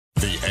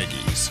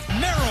Aggies.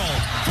 Merrill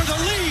for the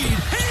lead.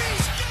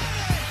 He's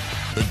got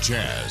it! The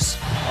Jazz.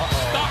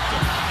 Stopped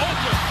him.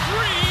 Open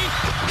three.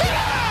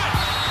 Yeah!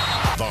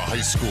 The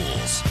high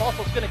schools.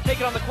 Balsa's going to take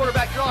it on the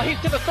quarterback draw. He's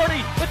to the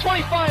 30, the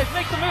 25,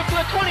 makes the move to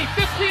the 20,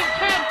 15,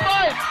 10,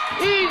 5.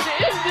 He's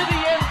into the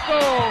end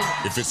zone.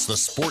 If it's the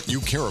sport you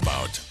care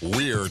about,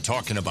 we're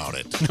talking about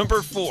it.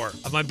 Number 4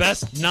 of my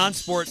best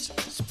non-sports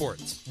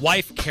sports,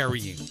 wife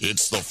carrying.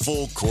 It's the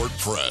Full Court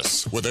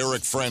Press with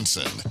Eric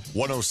Franson,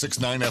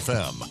 106.9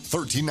 FM,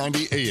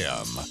 1390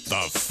 AM.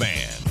 The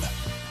Fan.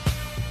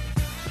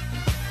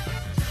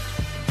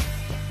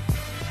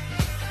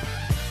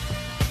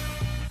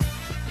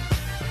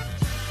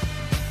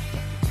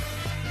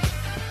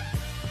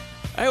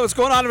 Hey, what's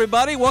going on,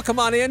 everybody? Welcome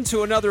on in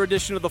to another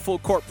edition of the Full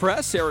Court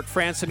Press. Eric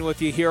Franson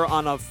with you here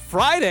on a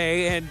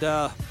Friday,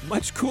 and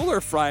much cooler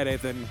Friday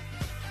than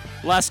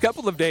the last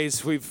couple of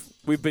days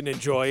we've been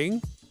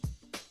enjoying.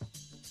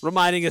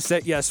 Reminding us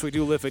that, yes, we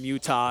do live in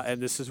Utah,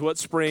 and this is what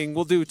spring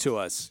will do to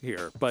us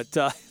here. But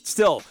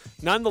still,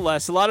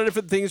 nonetheless, a lot of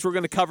different things we're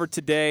going to cover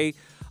today,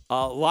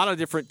 a lot of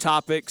different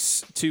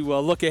topics to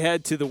look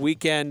ahead to the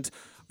weekend.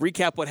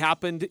 Recap what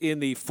happened in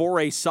the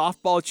 4A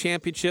softball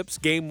championships.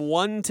 Game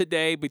 1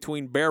 today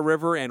between Bear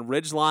River and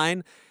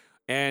Ridgeline.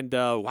 And,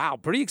 wow,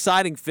 pretty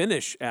exciting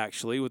finish,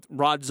 actually, with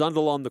Rod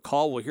Zundel on the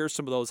call. We'll hear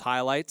some of those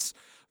highlights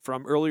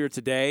from earlier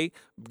today.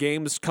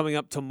 Games coming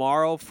up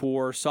tomorrow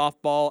for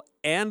softball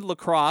and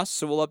lacrosse,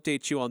 so we'll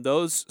update you on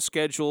those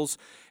schedules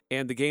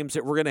and the games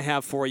that we're going to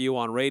have for you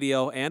on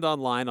radio and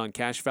online on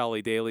Cache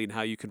Valley Daily and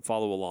how you can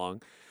follow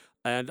along.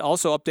 And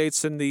also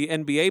updates in the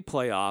NBA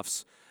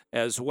playoffs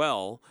as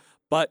well.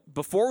 But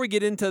before we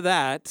get into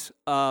that,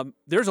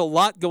 there's a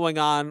lot going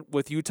on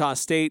with Utah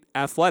State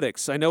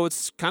athletics. I know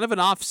it's kind of an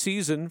off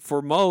season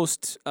for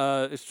most,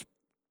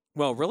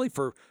 really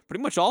for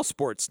pretty much all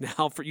sports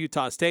now for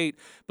Utah State,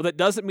 but that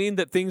doesn't mean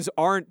that things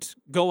aren't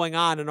going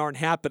on and aren't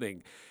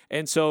happening.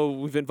 And so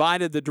we've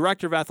invited the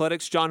director of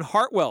athletics, John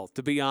Hartwell,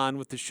 to be on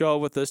with the show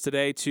with us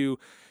today to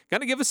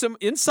kind of give us some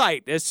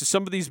insight as to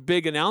some of these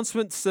big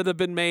announcements that have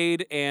been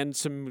made and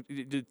some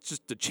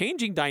just the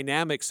changing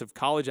dynamics of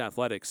college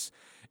athletics.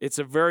 It's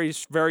a very,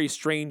 very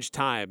strange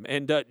time.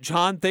 And,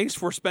 John, thanks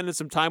for spending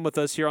some time with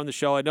us here on the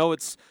show. I know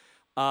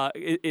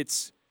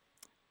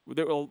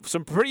there are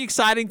some pretty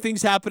exciting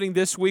things happening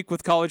this week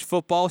with college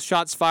football.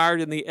 Shots fired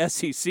in the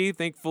SEC.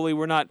 Thankfully,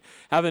 we're not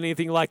having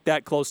anything like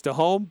that close to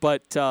home.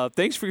 But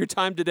thanks for your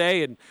time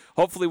today, and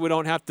hopefully we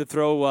don't have to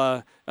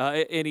throw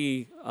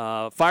any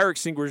fire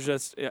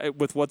extinguishers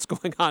with what's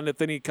going on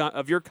with any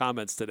of your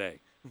comments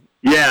today.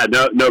 Yeah,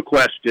 no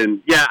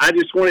question. Yeah, I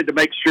just wanted to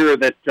make sure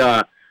that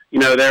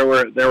there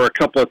were a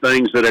couple of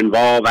things that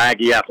involve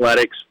Aggie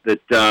athletics that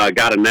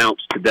got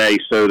announced today,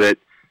 so that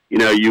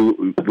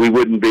we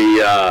wouldn't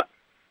be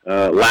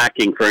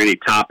lacking for any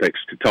topics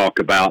to talk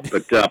about.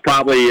 But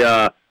probably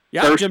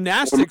first,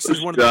 gymnastics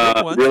is one of the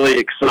big ones. Really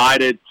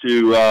excited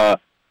to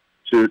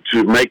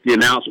make the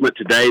announcement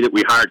today that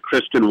we hired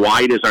Kristen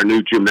White as our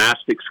new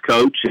gymnastics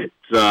coach.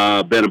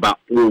 It's been about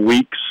 4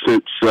 weeks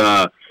since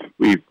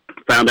we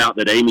found out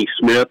that Amy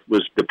Smith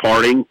was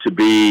departing to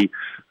be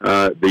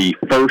the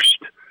first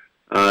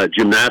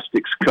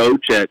gymnastics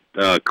coach at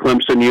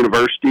Clemson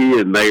University,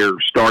 and they are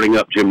starting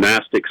up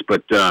gymnastics.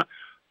 But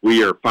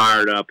we are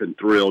fired up and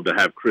thrilled to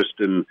have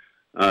Kristen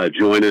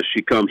join us.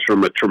 She comes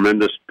from a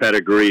tremendous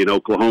pedigree, an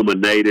Oklahoma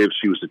native.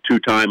 She was a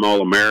 2-time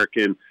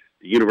All-American at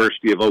the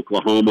University of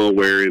Oklahoma,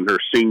 where in her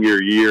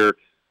senior year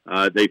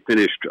they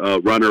finished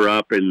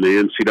runner-up in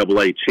the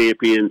NCAA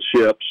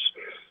championships.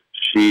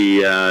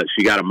 She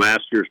got a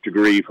master's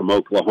degree from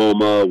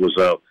Oklahoma, was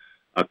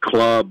a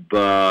club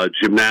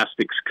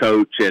gymnastics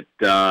coach at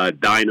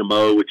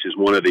Dynamo, which is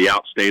one of the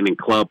outstanding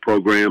club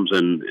programs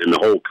in the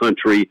whole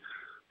country,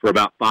 for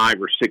about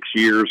 5 or 6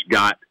 years.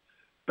 Got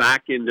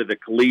back into the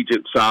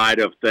collegiate side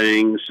of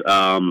things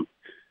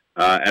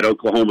at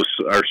Oklahoma,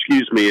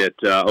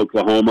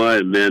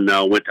 and then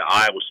went to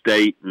Iowa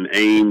State and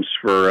Ames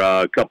for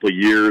a couple of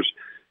years.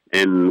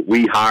 And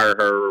we hire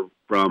her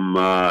from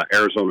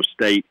Arizona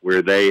State,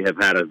 where they have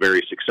had a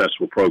very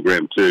successful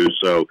program too.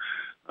 So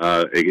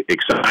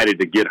excited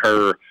to get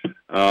her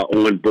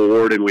on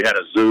board, and we had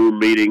a Zoom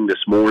meeting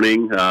this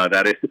morning.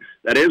 That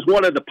is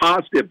one of the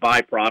positive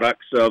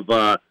byproducts of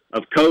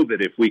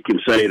COVID, if we can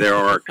say there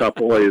are a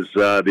couple, is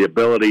the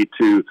ability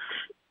to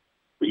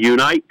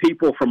unite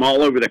people from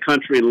all over the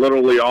country and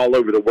literally all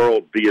over the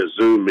world via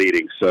Zoom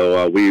meeting.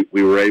 So we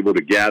were able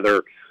to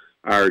gather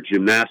our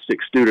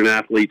gymnastics student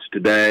athletes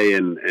today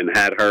and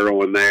had her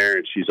on there,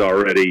 and she's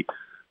already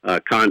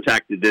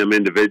contacted them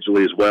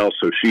individually as well.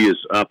 So she is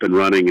up and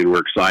running, and we're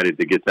excited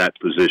to get that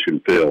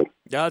position filled.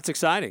 Yeah, that's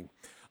exciting.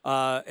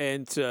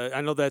 And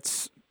I know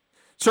that's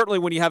certainly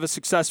when you have a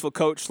successful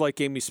coach like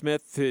Amy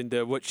Smith and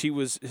what she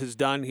has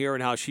done here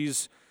and how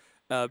she's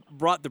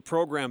brought the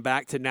program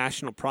back to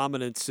national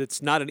prominence.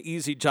 It's not an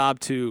easy job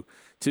to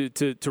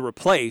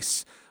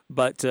replace,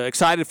 but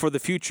excited for the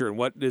future and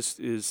what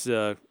is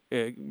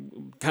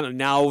kind of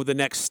now the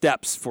next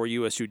steps for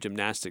USU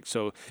gymnastics.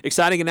 So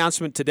exciting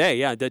announcement today.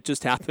 Yeah, that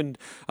just happened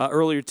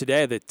earlier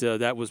today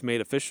that was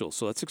made official.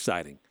 So that's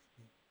exciting.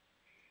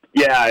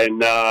 Yeah, and,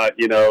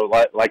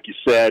 like you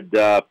said,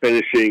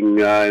 finishing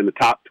in the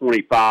top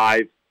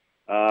 25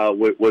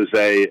 was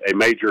a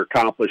major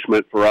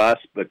accomplishment for us.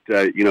 But,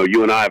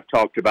 you and I have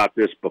talked about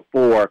this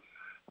before.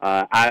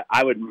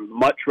 I would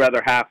much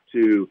rather have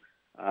to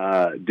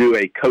do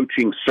a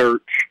coaching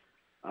search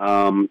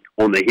on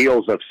the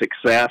heels of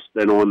success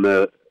than on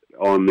the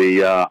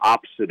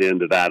opposite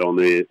end of that, on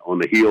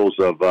the heels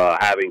of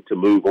having to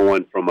move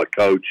on from a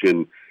coach.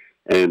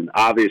 And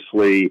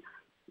obviously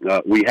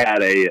we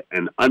had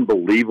an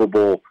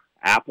unbelievable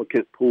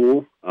applicant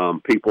pool.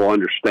 People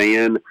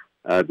understand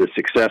the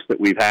success that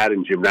we've had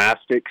in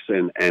gymnastics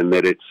and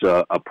that it's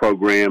a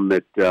program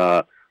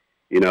that,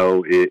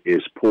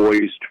 is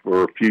poised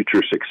for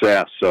future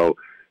success. So,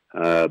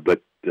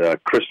 but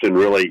Kristen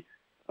really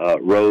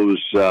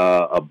rose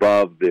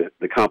above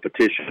the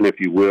competition, if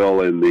you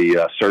will, in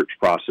the search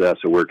process.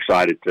 And we're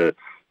excited to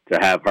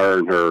have her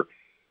and her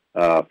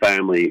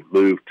family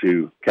move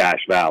to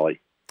Cache Valley.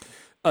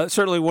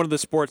 Certainly one of the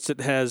sports that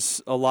has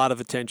a lot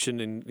of attention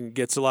and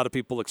gets a lot of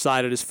people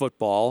excited is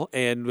football.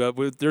 And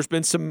there's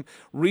been some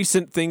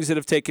recent things that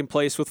have taken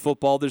place with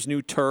football. There's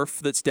new turf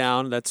that's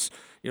down. That's,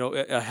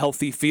 a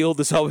healthy field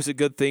is always a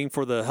good thing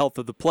for the health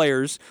of the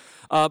players.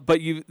 But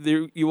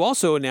you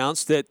also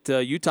announced that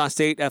Utah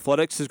State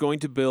Athletics is going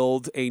to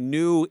build a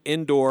new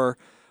indoor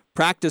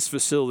practice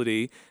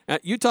facility.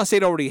 Utah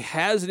State already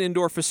has an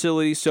indoor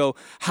facility. So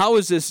how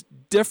is this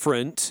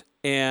different,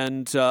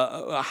 and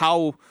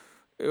how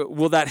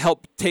will that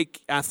help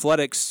take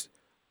athletics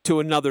to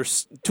another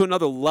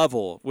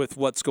level with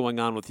what's going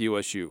on with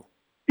USU?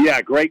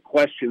 Yeah, great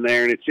question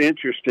there, and it's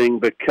interesting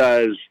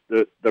because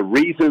the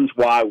reasons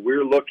why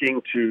we're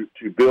looking to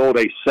build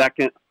a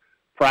second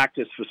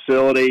practice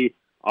facility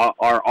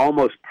are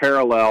almost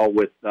parallel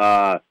with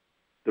the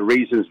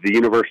reasons the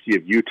University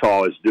of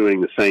Utah is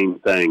doing the same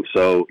thing.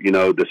 So,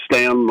 the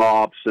Stan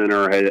Lobb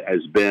Center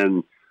has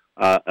been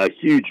a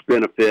huge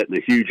benefit and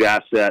a huge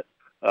asset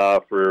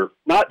for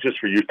not just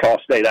for Utah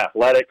State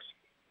athletics,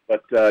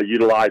 but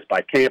utilized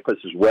by campus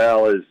as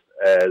well as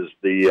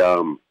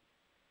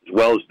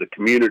the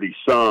community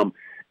some,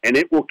 and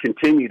it will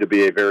continue to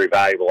be a very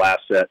valuable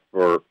asset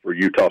for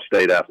Utah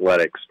State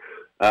athletics.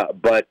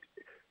 But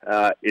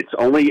it's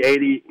only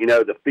 80.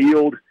 The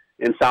field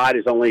inside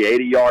is only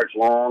 80 yards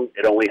long.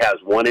 It only has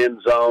one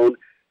end zone,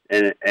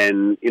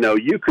 and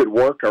you could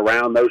work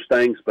around those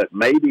things. But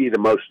maybe the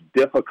most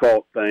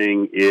difficult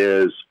thing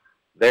is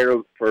there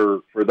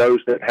for those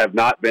that have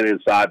not been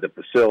inside the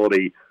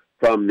facility,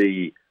 from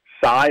the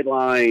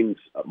sidelines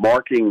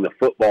marking the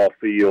football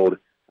field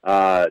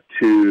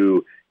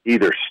to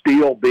either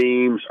steel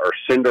beams or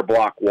cinder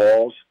block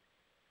walls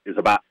is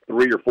about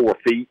 3 or 4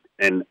 feet,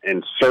 and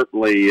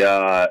certainly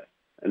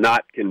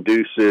not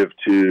conducive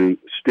to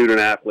student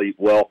athlete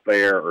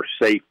welfare or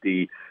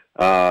safety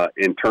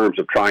in terms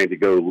of trying to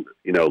go,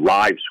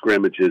 live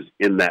scrimmages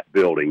in that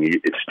building.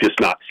 It's just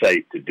not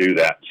safe to do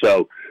that.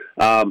 So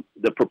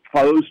the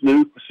proposed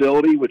new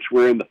facility, which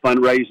we're in the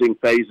fundraising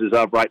phases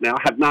of right now,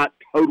 have not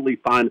totally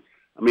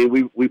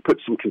we put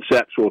some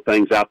conceptual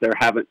things out there,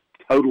 haven't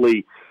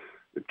totally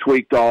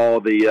tweaked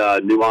all the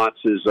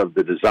nuances of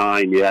the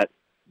design yet,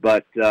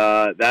 but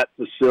that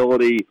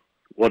facility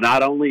will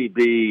not only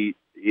be,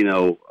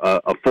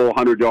 a full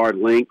 100-yard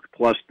length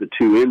plus the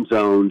 2 end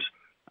zones,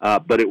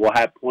 but it will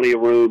have plenty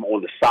of room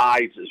on the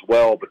sides as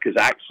well, because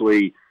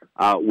actually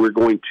we're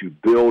going to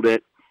build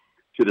it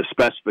to the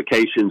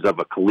specifications of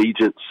a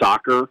collegiate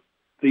soccer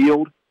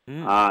field,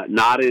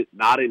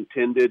 not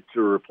intended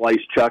to replace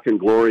Chuck and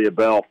Gloria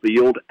Bell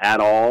Field at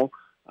all,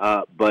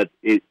 but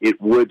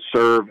it would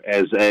serve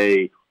as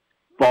a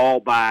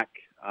fallback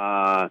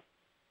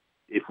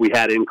if we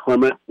had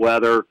inclement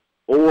weather,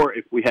 or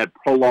if we had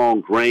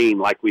prolonged rain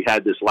like we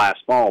had this last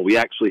fall. We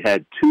actually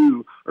had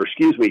 3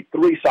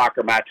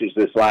 soccer matches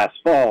this last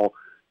fall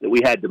that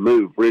we had to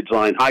move.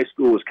 Ridgeline High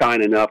School was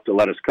kind enough to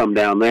let us come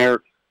down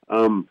there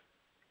to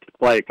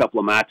play a couple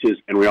of matches,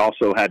 and we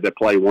also had to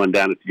play one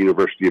down at the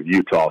University of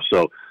Utah.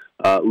 So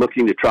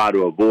looking to try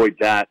to avoid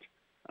that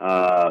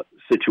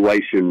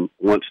situation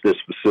once this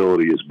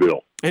facility is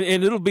built. And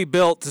it'll be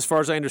built, as far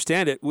as I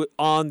understand it,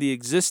 on the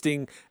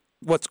existing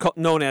what's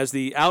known as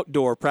the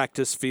outdoor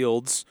practice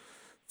fields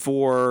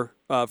for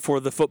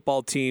the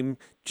football team,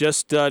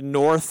 just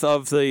north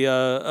of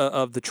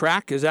the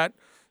track. Is that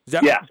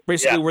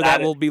basically where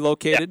that will be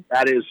located?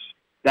 Yeah,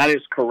 that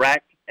is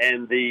correct.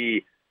 And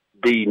the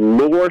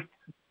north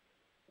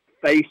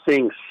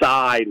facing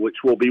side, which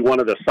will be one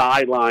of the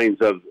sidelines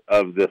of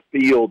the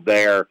field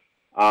there,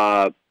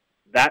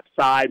 that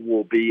side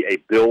will be a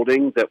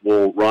building that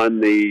will run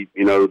the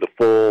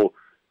full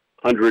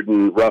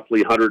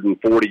roughly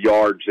 140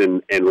 yards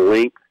in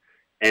length.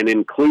 And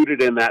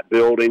included in that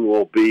building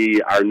will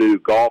be our new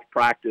golf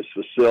practice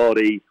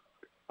facility,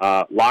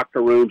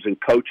 locker rooms and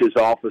coaches'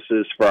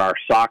 offices for our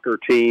soccer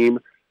team,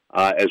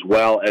 as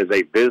well as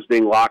a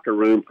visiting locker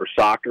room for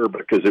soccer,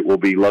 because it will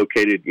be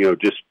located,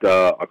 just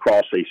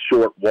across a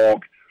short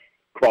walk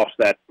across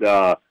that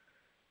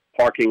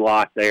parking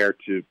lot there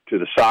to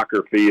the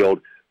soccer field,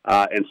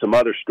 and some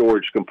other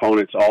storage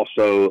components.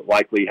 Also,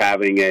 likely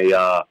having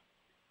a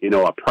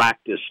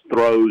practice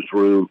throws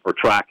room for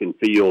track and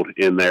field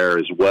in there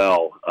as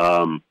well,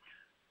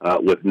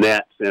 with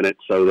nets in it,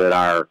 so that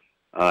our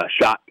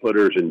shot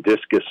putters and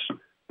discus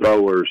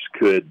throwers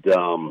could,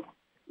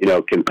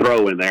 can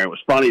throw in there. It was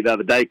funny the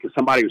other day because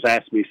somebody was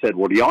asking me, said,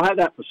 well, do y'all have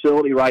that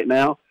facility right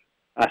now?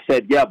 I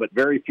said, yeah, but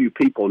very few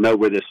people know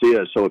where this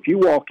is. So if you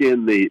walk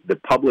in the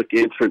public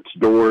entrance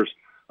doors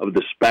of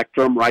the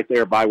Spectrum right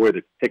there by where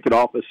the ticket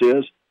office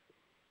is,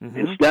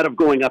 instead of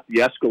going up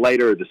the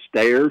escalator or the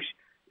stairs,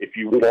 if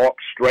you walk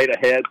straight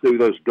ahead through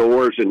those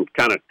doors and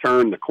kind of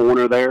turn the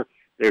corner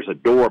there's a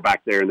door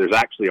back there, and there's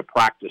actually a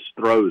practice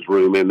throws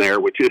room in there,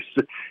 which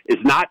is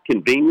not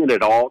convenient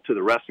at all to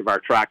the rest of our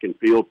track and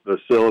field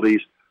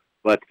facilities.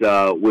 But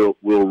we'll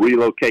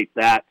relocate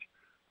that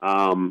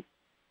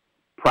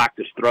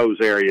practice throws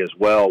area as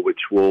well, which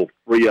will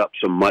free up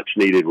some much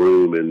needed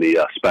room in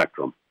the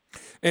Spectrum.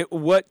 And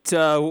what's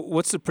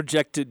the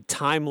projected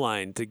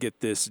timeline to get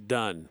this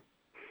done?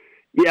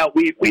 Yeah,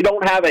 we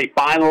don't have a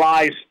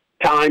finalized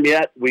time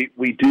yet.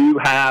 We do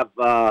have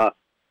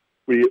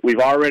we've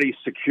already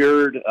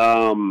secured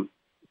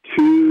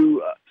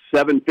 2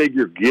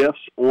 7-figure gifts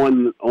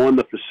on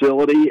the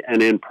facility,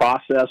 and in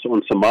process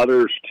on some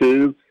others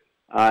too.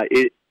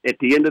 At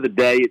the end of the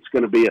day, it's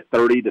going to be a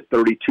 $30 to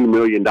 $32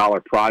 million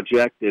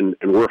project, and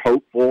we're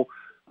hopeful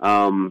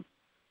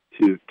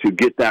to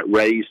get that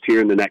raised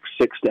here in the next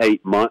 6 to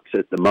 8 months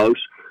at the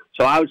most.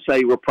 So I would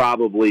say we're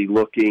probably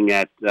looking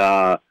at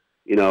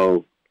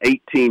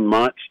 18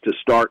 months to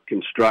start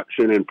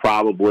construction, and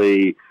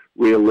probably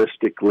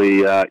realistically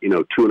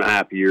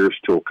 2.5 years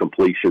till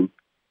completion.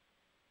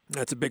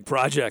 That's a big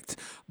project.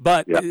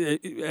 But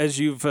as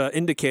you've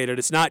indicated,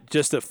 it's not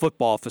just a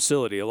football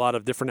facility. A lot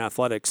of different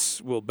athletics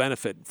will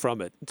benefit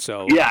from it.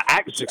 So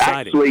it's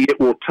exciting. Actually, it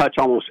will touch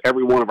almost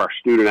every one of our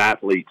student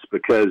athletes,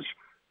 because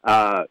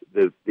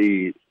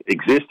the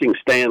existing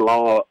Stan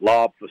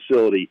Law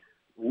facility,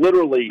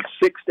 literally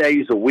 6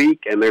 days a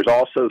week, and there's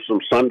also some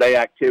Sunday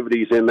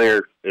activities in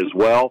there as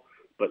well,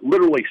 but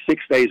literally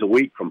 6 days a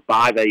week from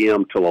 5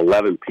 a.m. till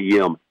 11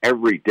 p.m.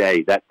 every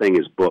day, that thing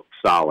is booked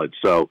solid.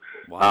 So,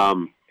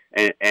 wow.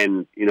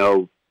 And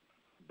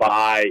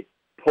by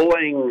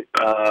pulling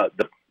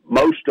the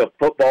most of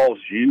football's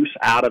use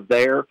out of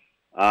there,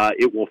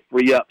 it will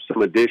free up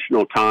some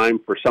additional time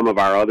for some of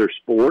our other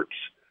sports.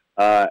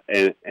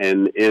 And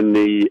in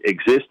the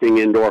existing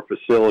indoor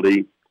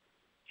facility,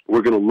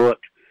 we're going to look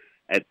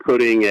at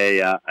putting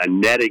a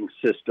netting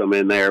system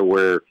in there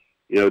where,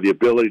 the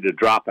ability to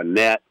drop a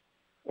net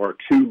or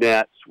 2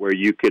 nets, where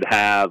you could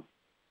have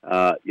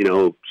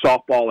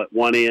softball at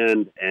one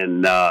end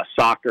and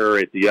soccer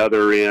at the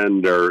other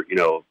end, or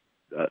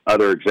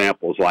other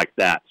examples like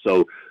that.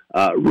 So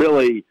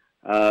really,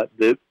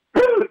 the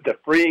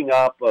freeing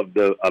up of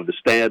the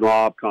Stan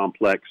Law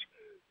complex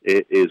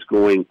is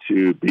going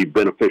to be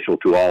beneficial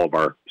to all of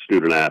our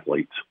student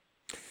athletes.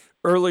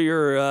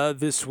 Earlier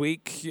this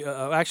week,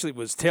 actually it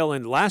was tail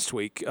end last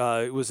week,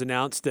 it was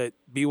announced that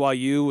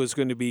BYU was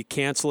going to be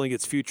canceling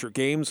its future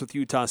games with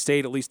Utah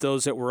State, at least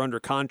those that were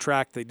under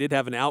contract. They did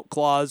have an out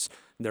clause,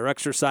 and they're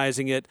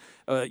exercising it.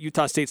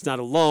 Utah State's not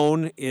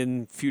alone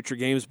in future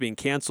games being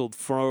canceled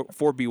for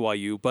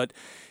BYU, but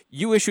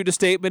you issued a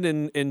statement,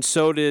 and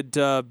so did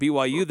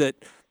BYU, that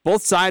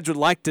both sides would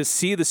like to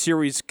see the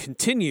series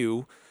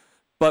continue.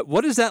 But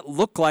what does that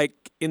look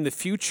like in the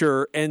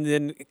future? And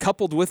then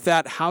coupled with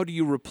that, how do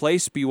you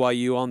replace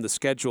BYU on the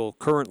schedule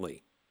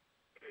currently?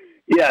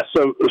 Yeah,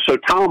 so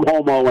Tom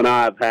Holmoe and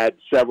I have had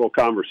several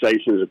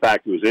conversations. In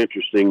fact, it was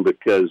interesting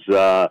because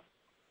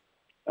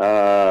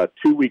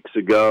 2 weeks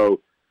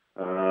ago,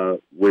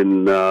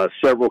 when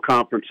several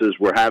conferences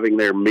were having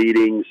their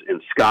meetings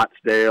in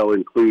Scottsdale,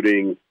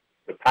 including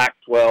the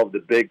Pac-12,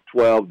 the Big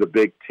 12, the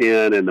Big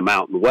 10, and the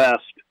Mountain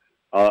West,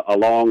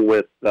 along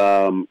with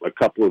a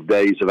couple of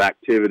days of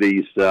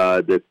activities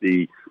that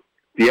the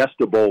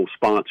Fiesta Bowl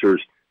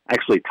sponsors.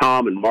 Actually,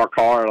 Tom and Mark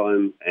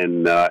Harlan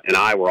and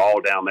I were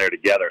all down there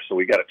together, so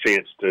we got a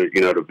chance to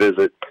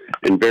visit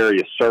in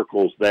various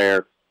circles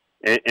there.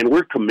 And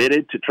we're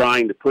committed to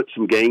trying to put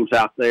some games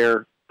out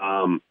there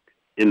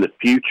in the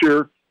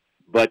future.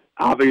 But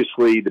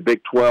obviously, the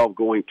Big 12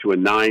 going to a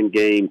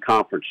 9-game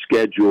conference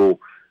schedule,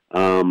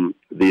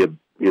 the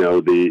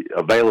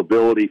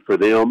availability for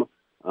them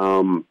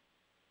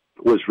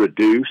was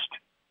reduced.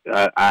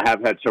 I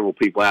have had several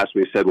people ask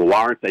me, said, well,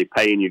 why aren't they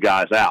paying you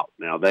guys out?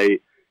 Now,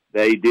 they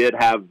did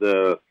have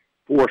the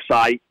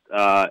foresight,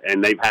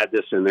 and they've had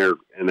this in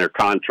their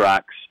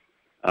contracts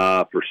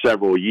for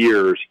several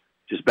years,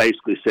 just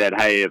basically said,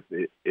 hey,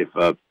 if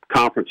a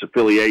conference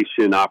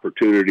affiliation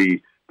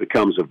opportunity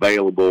becomes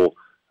available,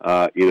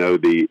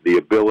 the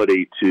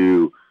ability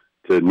to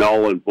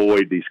null and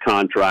void these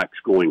contracts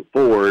going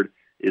forward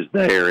is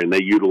there, and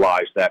they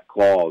utilize that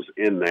clause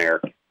in there.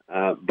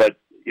 But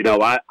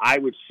I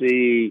would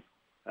see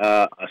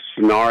a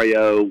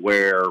scenario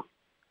where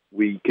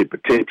we could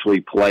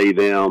potentially play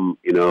them,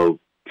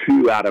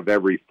 2 out of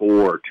every 4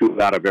 or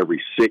 2 out of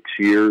every 6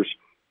 years.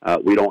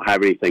 We don't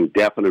have anything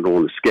definite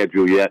on the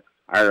schedule yet.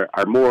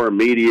 Our more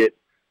immediate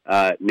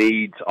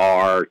needs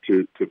are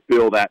to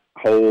fill that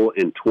hole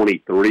in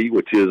 23,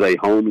 which is a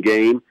home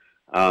game.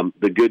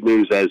 The good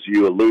news, as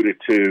you alluded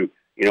to,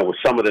 with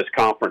some of this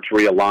conference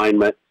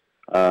realignment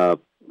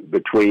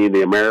between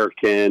the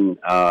American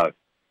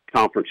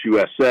Conference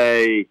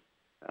USA,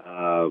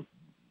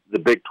 the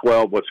Big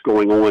 12, what's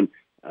going on,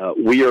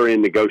 we are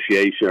in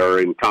negotiation or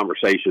in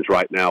conversations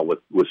right now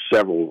with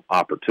several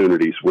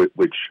opportunities,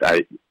 which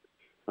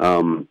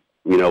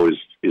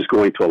is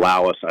going to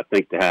allow us, I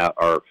think, to have,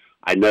 or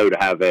I know, to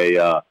have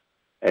a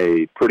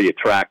pretty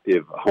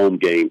attractive home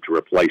game to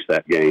replace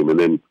that game. And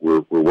then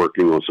we're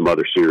working on some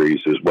other series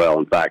as well.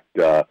 In fact,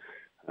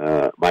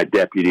 my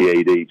deputy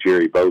AD,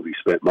 Jerry Bovey,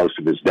 spent most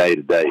of his day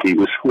today. He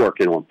was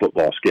working on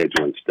football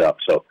scheduling stuff.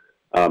 So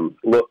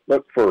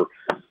look for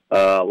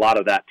a lot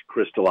of that to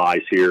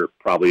crystallize here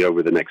probably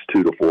over the next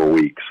 2 to 4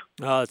 weeks.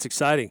 It's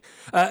exciting.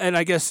 And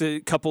I guess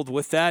coupled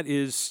with that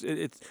is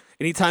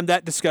anytime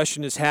that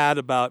discussion is had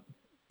about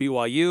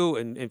BYU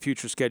and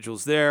future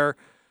schedules there,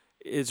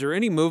 is there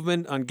any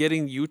movement on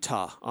getting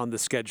Utah on the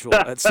schedule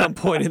at some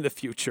point in the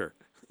future?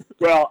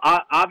 Well,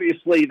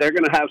 obviously they're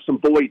going to have some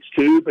voids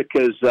too,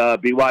 because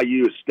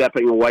BYU is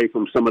stepping away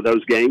from some of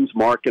those games.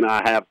 Mark and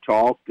I have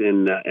talked,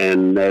 and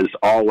as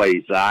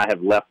always, I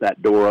have left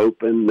that door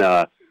open.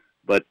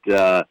 But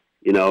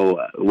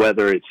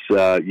whether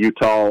it's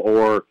Utah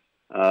or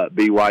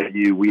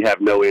BYU, we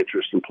have no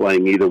interest in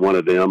playing either one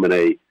of them in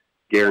a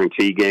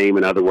guarantee game.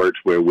 In other words,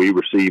 where we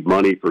receive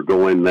money for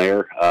going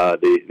there.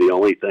 The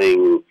only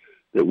thing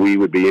that we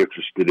would be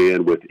interested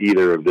in with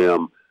either of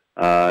them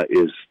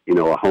is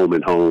a home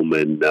and home,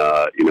 and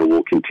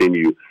we'll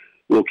continue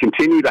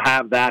to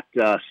have that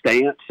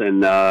stance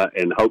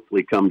and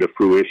hopefully come to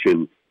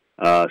fruition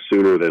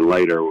sooner than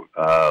later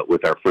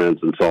with our friends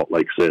in Salt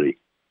Lake City.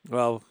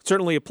 Well,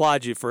 certainly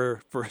applaud you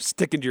for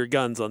sticking to your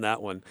guns on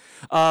that one.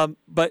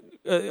 But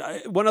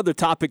one other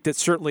topic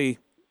that's certainly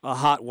a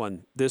hot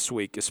one this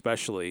week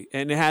especially,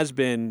 and it has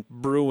been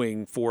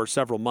brewing for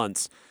several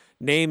months,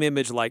 name,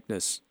 image,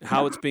 likeness,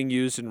 how it's being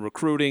used in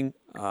recruiting,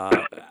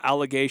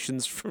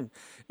 allegations from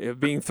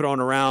being thrown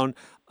around.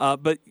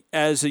 But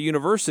as a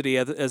university,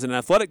 as an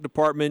athletic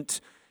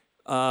department,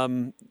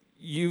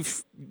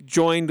 you've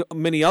joined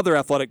many other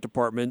athletic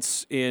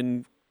departments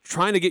in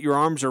trying to get your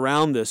arms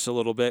around this a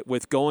little bit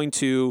with going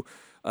to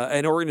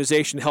an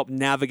organization to help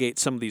navigate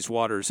some of these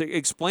waters.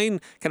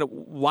 Explain kind of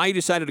why you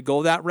decided to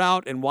go that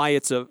route and why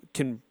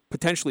can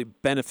potentially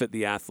benefit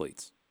the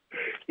athletes.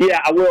 Yeah,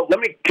 I will.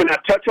 Can I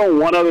touch on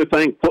one other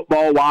thing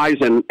football-wise?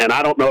 And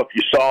I don't know if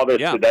you saw this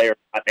today or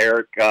not,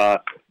 Eric.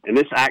 And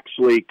this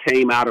actually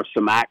came out of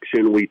some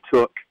action we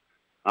took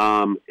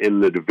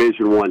in the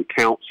Division I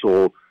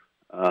Council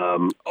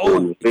on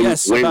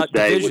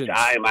Wednesday, which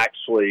I am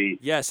actually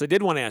I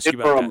did want to ask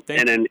you about that.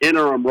 In an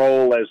interim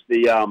role as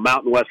the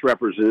Mountain West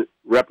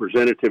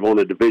representative on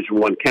the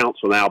Division I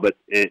Council now. But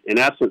in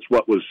essence,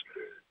 what was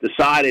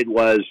decided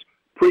was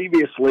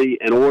previously,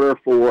 in order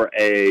for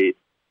a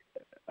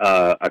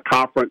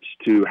conference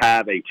to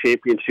have a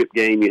championship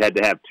game, you had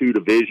to have 2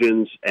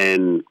 divisions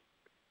and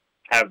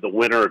have the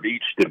winner of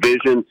each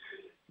division.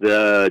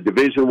 The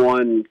Division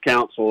I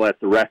Council, at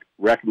the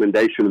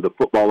recommendation of the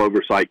Football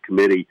Oversight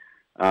Committee,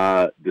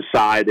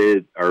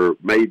 decided or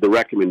made the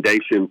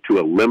recommendation to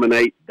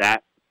eliminate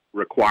that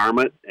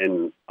requirement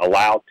and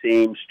allow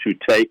teams to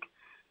take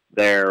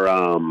their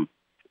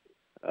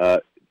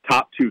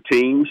top 2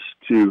 teams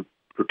to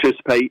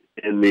participate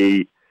in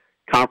the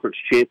conference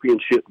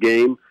championship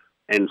game.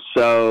 And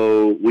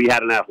so we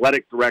had an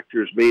athletic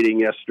directors meeting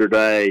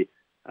yesterday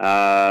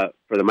for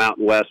the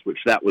Mountain West, which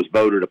that was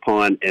voted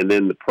upon. And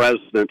then the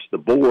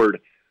board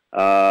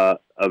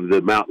of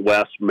the Mountain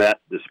West met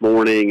this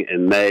morning,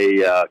 and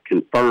they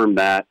confirmed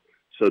that.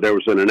 So there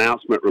was an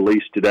announcement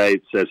released today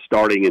that says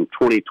starting in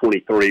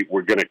 2023,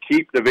 we're going to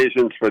keep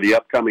divisions for the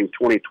upcoming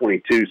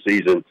 2022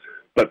 season,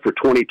 but for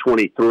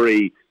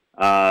 2023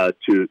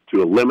 to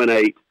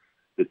eliminate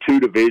the 2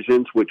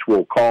 divisions, which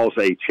will cause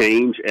a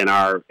change in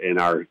our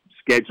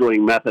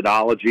scheduling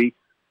methodology,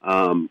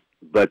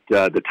 but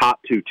the top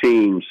 2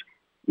 teams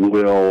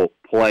will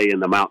play in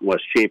the Mountain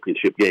West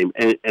Championship game.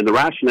 And the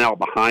rationale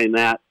behind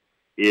that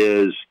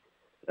is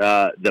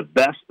the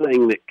best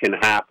thing that can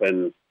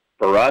happen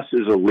for us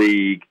as a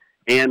league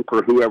and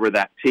for whoever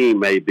that team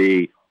may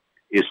be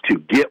is to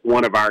get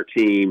one of our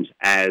teams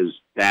as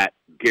that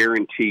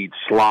guaranteed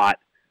slot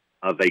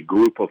of a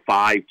group of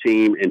 5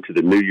 team into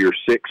the New Year's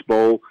Six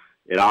Bowl.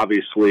 It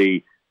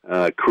obviously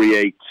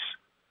creates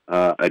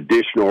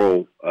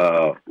additional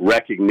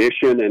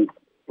recognition and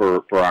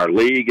for our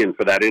league and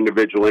for that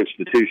individual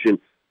institution,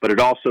 but it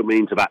also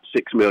means about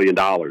 $6 million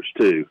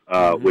too,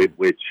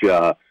 which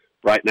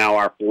right now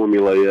our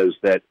formula is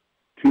that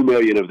 $2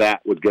 million of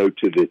that would go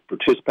to the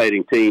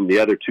participating team. The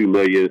other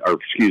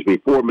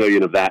 $4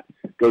 million of that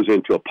goes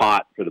into a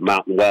pot for the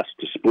Mountain West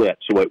to split,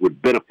 so it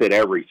would benefit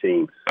every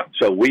team.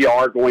 So we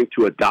are going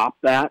to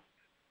adopt that.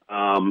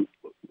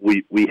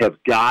 We have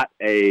got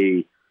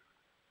a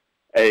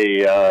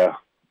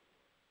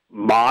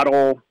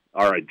model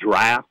or a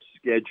draft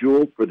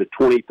schedule for the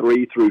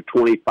 23 through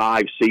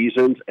 25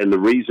 seasons, and the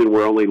reason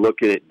we're only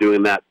looking at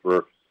doing that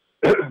for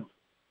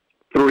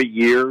 3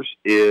 years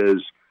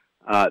is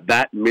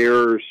that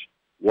mirrors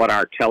what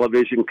our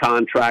television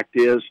contract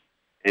is.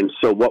 And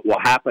so what will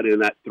happen in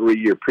that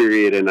 3-year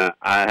period, and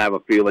I have a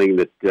feeling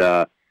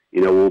that,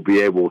 we'll be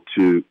able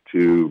to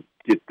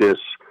get this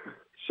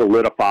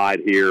solidified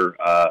here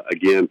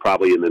again,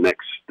 probably in the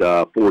next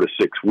 4 to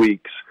 6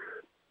 weeks,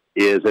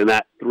 is in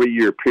that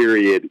 3-year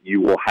period, you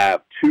will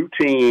have 2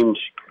 teams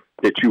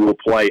that you will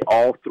play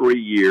all 3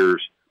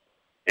 years.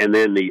 And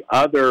then the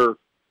other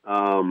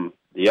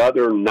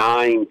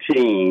 9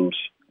 teams,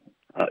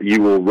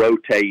 you will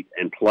rotate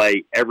and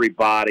play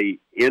everybody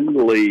in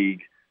the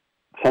league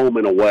home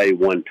and away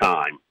one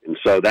time. And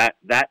so that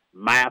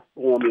math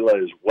formula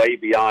is way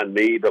beyond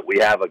me, but we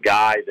have a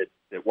guy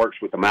that works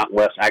with the Mountain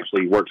West,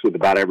 actually works with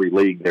about every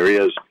league there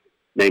is,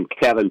 named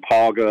Kevin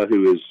Pauga,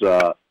 who is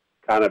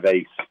kind of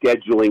a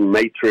scheduling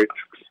matrix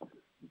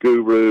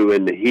guru,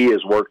 and he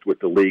has worked with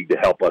the league to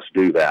help us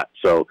do that.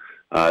 So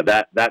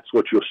that's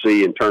what you'll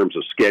see in terms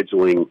of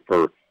scheduling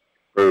for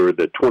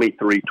the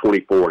 23,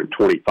 24, and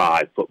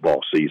 25 football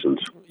seasons.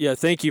 Yeah,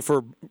 thank you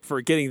for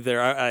getting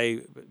there.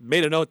 I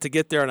made a note to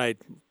get there, and I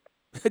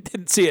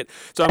didn't see it,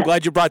 so I'm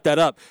glad you brought that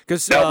up.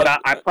 But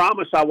I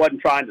promise I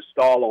wasn't trying to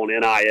stall on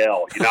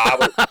NIL. I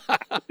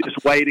was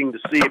just waiting to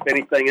see if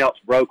anything else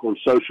broke on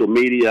social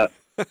media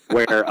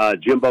where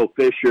Jimbo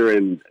Fisher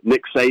and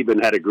Nick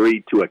Saban had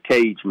agreed to a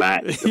cage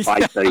match to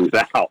fight things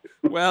out.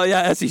 Well,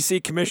 yeah,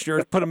 SEC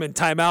commissioner put them in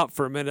timeout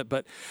for a minute.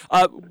 But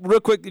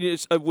real quick,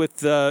 with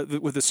the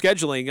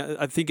scheduling,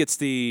 I think it's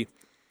the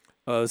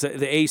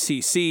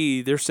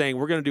ACC. They're saying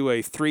we're going to do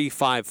a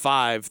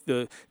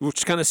 3-5-5,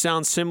 which kind of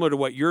sounds similar to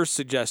what you're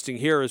suggesting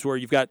here, is where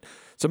you've got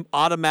some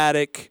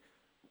automatic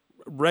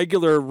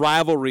regular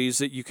rivalries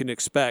that you can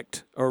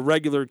expect, or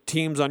regular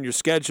teams on your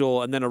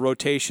schedule, and then a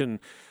rotation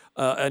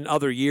in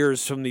other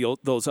years from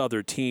those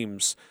other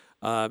teams.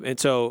 And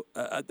so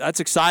that's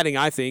exciting,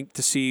 I think,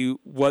 to see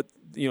what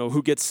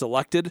who gets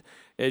selected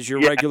as your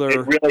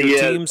regular really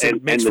teams,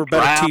 and makes for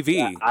better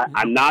TV.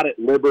 I'm not at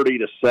liberty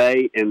to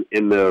say in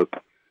the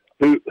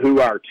who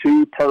our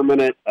 2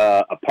 permanent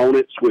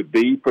opponents would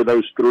be for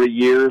those 3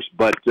 years,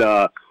 but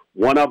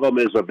one of them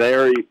is a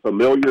very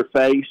familiar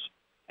face,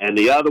 and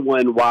the other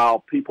one, while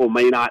people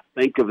may not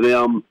think of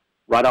them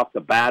right off the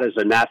bat as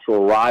a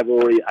natural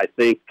rivalry, I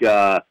think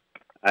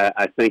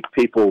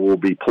people will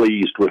be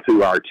pleased with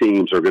who our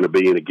teams are going to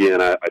be. And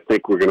again, I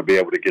think we're going to be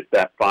able to get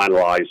that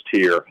finalized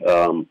here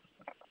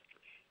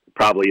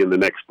probably in the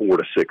next 4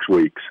 to 6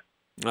 weeks.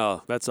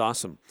 Oh, that's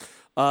awesome.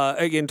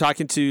 Again,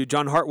 talking to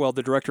John Hartwell,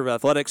 the Director of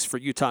Athletics for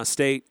Utah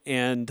State,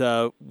 and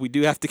we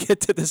do have to get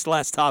to this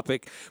last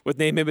topic with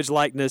name, image,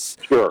 likeness.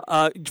 Sure.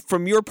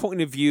 From your point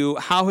of view,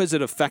 how has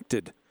it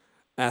affected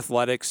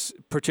athletics,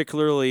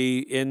 particularly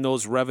in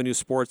those revenue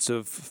sports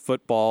of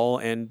football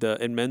and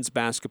men's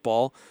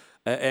basketball?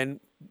 And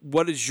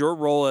what is your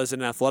role as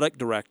an athletic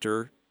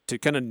director to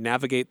kind of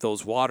navigate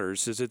those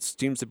waters, as it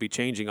seems to be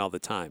changing all the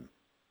time?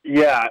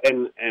 Yeah,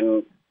 and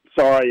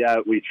sorry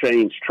we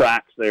changed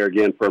tracks there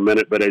again for a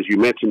minute, but as you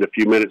mentioned a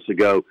few minutes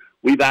ago,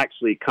 we've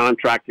actually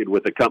contracted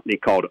with a company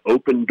called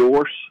Open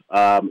Doors,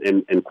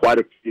 and quite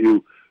a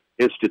few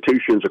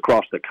institutions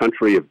across the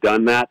country have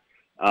done that.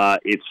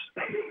 It's,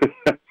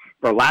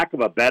 for lack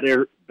of a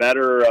better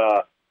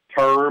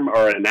term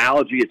or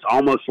analogy, it's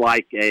almost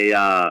like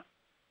a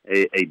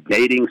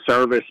dating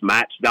service,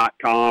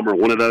 Match.com or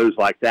one of those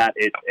like that.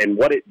 And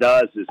what it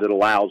does is it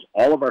allows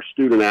all of our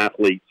student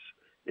athletes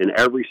in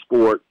every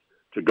sport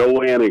to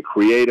go in and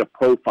create a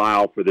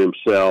profile for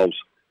themselves,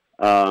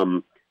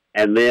 and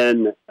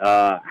then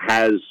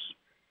has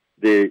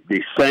the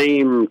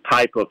same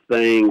type of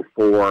thing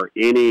for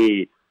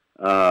any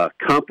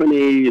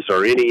companies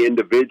or any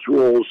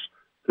individuals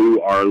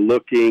who are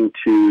looking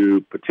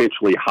to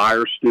potentially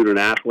hire student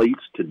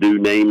athletes to do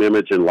name,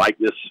 image, and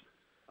likeness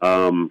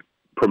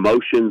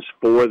promotions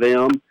for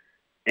them,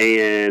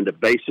 and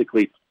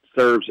basically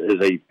serves as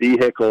a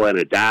vehicle and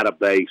a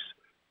database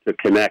to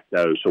connect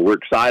those. So we're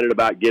excited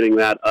about getting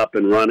that up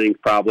and running.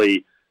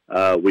 Probably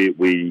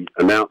we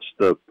announced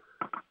the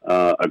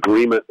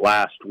agreement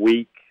last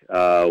week. We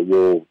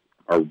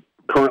are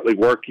currently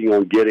working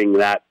on getting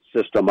that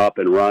system up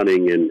and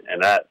running, and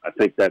that, I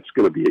think that's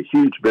going to be a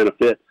huge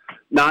benefit,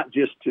 not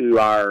just to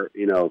our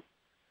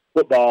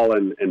football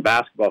and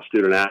basketball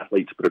student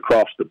athletes, but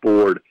across the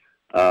board.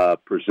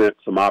 Present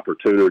some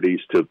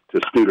opportunities to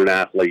student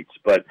athletes.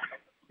 But,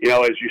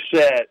 as you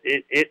said,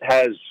 it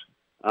has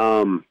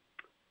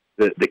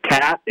the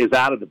cat is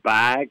out of the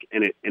bag,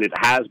 and it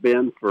has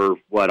been for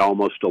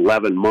almost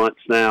 11 months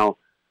now.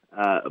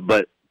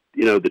 But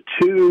the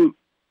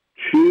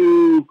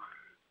two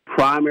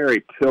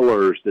primary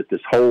pillars that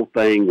this whole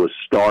thing was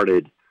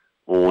started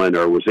on,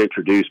 or was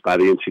introduced by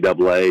the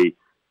NCAA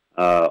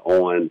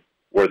on,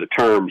 where the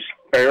terms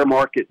fair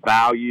market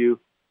value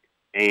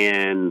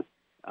and,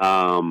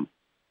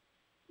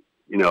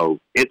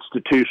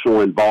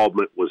 institutional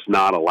involvement was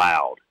not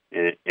allowed.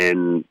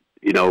 And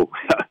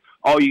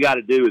all you got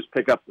to do is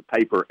pick up the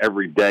paper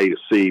every day to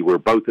see where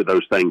both of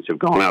those things have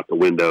gone out the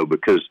window,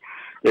 because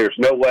there's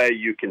no way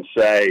you can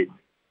say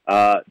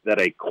that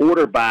a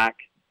quarterback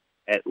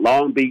at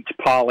Long Beach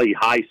Poly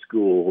High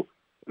School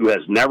who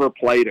has never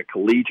played a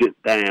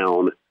collegiate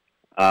down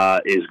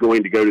is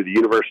going to go to the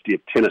University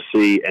of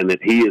Tennessee and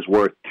that he is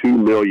worth $2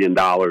 million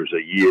a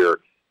year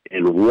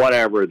in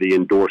whatever the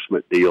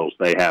endorsement deals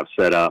they have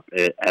set up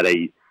at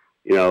a,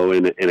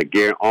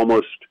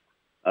 almost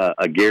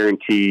a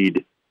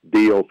guaranteed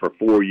deal for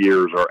 4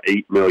 years or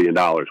 $8 million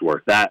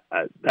worth. That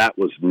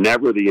was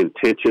never the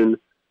intention.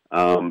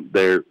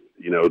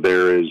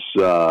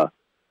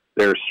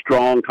 There's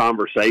strong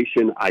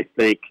conversation. I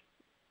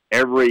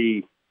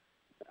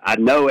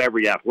know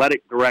every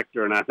athletic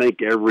director, and I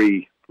think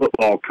every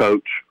football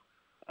coach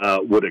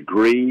would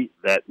agree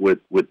that with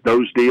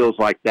those deals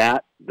like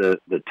that,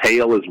 the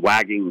tail is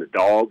wagging the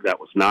dog. That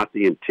was not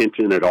the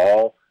intention at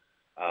all.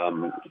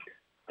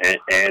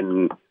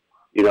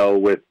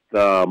 With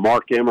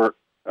Mark Emmert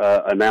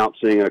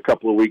announcing a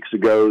couple of weeks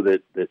ago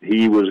that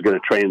he was going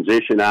to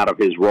transition out of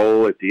his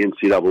role at the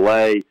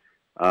NCAA,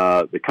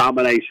 the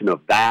combination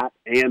of that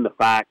and the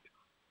fact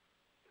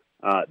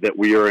that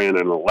we are in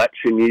an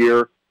election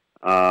year,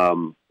 a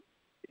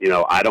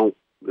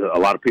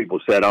lot of people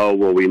said, oh,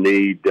 well, we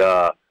need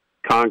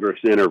Congress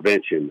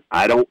intervention.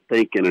 I don't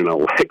think in an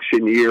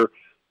election year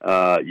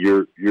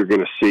you're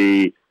going to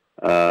see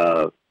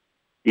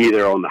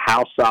either on the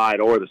House side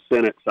or the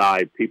Senate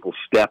side people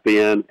step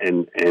in,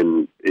 and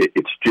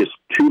it's just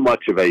too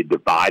much of a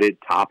divided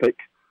topic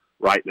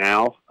right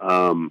now.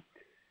 And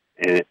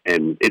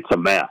it's a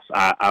mess.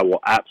 I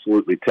will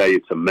absolutely tell you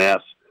it's a mess,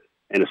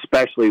 and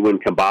especially when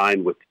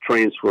combined with the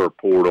transfer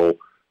portal.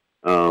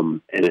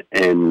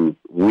 And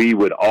we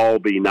would all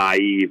be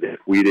naive if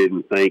we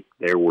didn't think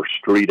there were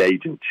street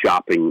agents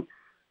shopping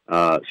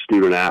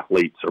student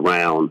athletes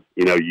around.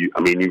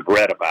 You've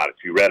read about it.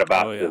 You read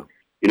about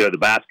the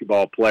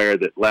basketball player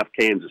that left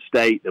Kansas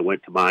State that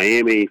went to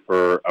Miami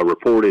for a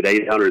reported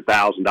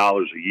 $800,000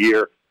 a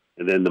year,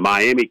 and then the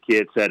Miami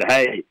kid said,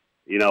 "Hey,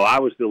 I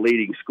was the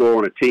leading scorer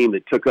on a team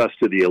that took us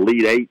to the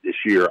Elite Eight this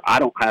year. I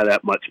don't have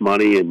that much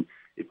money, and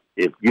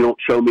if you don't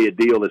show me a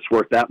deal that's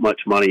worth that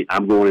much money,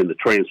 I'm going in the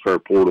transfer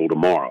portal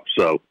tomorrow."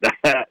 So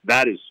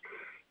that is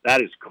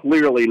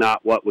clearly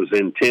not what was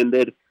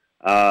intended.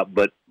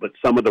 But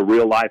some of the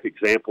real life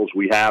examples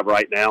we have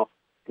right now,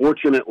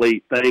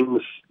 fortunately,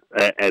 things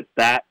at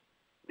that,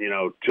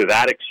 to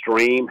that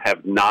extreme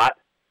have not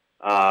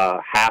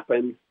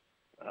happened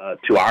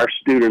to our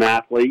student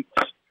athletes.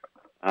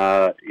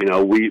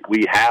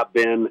 We have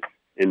been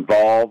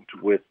involved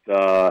with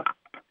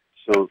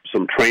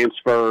some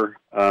transfer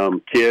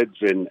kids,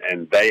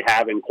 and they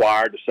have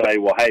inquired to say,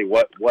 well, hey,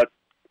 what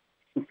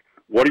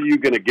are you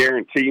going to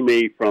guarantee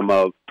me from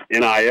a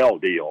NIL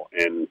deal?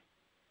 And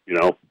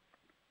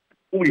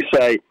we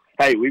say,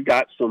 hey, we've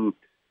got some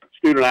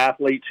student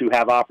athletes who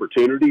have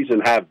opportunities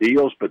and have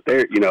deals, but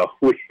they're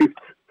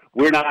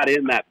we're not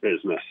in that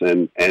business,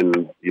 and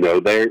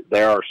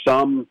there are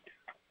some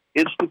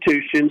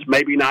institutions,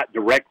 maybe not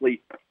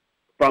directly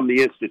from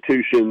the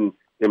institution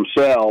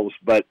themselves,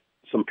 but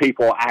some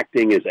people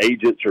acting as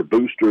agents or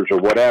boosters or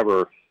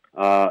whatever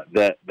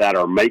that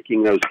are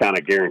making those kind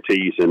of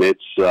guarantees, and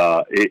it's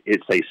a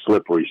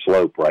slippery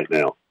slope right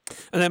now.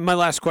 And then my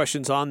last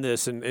question's on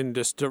this, and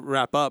just to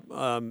wrap up,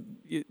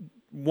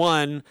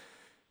 one,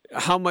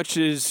 how much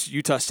is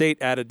Utah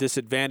State at a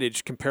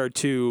disadvantage compared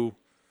to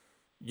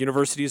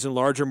universities in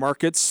larger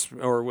markets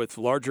or with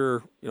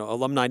larger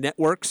alumni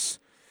networks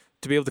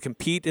to be able to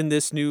compete in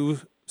this new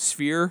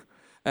sphere?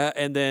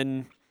 And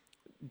then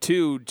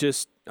two,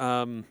 just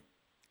how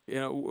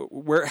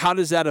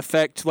does that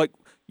affect, like,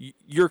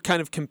 you're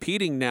kind of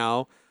competing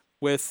now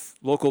with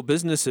local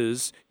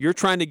businesses. You're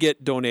trying to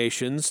get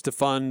donations to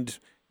fund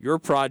your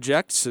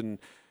projects and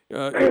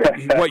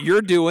what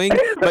you're doing,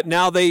 but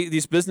now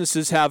these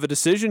businesses have a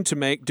decision to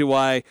make. Do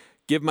I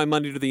give my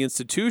money to the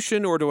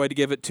institution, or do I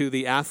give it to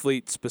the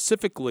athlete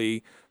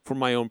specifically for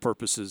my own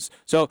purposes?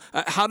 So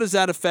how does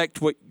that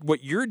affect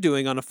what you're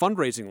doing on a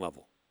fundraising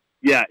level?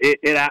 Yeah,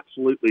 it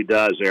absolutely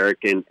does,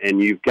 Eric, and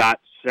you've got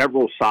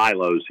several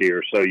silos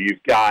here. So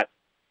you've got,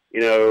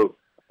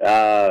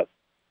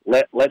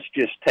 let's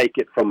just take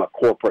it from a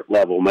corporate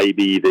level,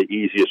 maybe the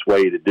easiest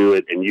way to do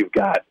it, and you've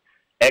got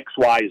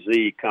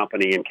XYZ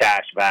company in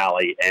Cache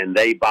Valley, and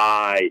they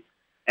buy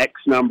X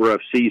number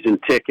of season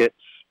tickets,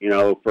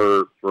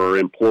 for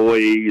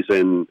employees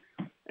and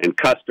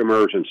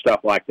customers and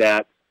stuff like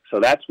that. So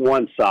that's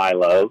one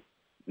silo.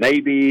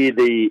 Maybe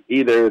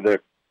either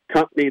the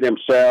company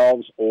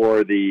themselves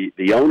or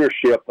the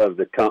ownership of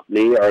the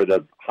company or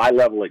the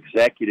high-level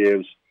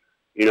executives,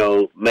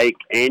 make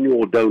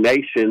annual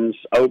donations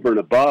over and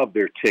above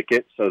their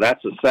tickets. So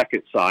that's a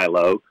second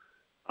silo.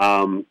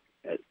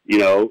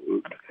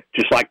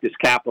 Just like this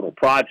capital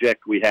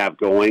project we have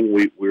going,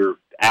 we're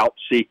out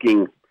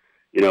seeking,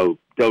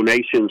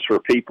 donations for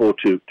people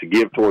to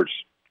give towards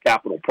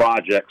capital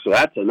projects. So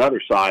that's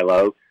another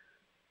silo.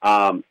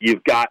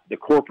 You've got the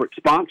corporate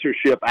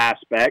sponsorship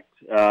aspect,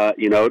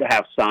 to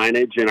have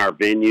signage in our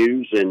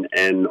venues and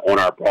on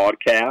our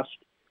broadcast,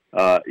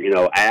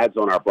 ads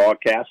on our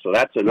broadcast. So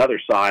that's another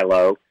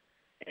silo.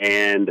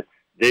 And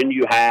then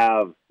you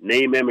have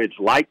name, image,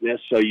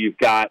 likeness. So you've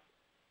got,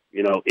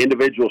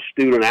 individual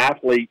student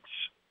athletes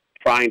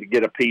trying to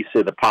get a piece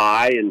of the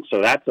pie. And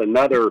so that's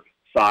another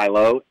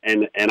silo.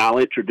 And I'll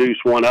introduce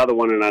one other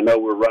one, and I know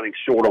we're running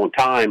short on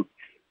time,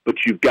 but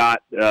you've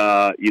got,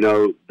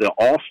 the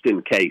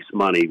Austin case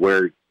money,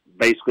 where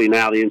basically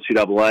now the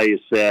NCAA has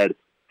said,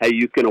 hey,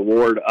 you can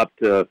award up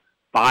to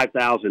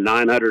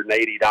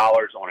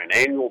 $5,980 on an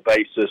annual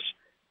basis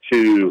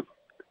to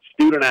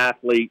student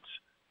athletes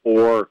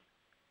for,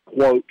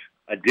 quote,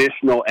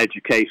 additional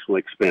educational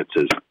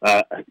expenses.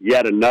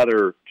 Yet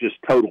another just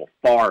total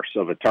farce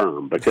of a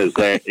term, because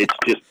it's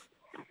just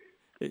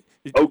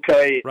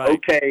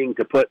okaying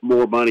to put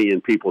more money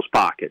in people's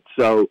pockets.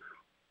 So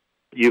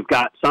you've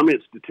got some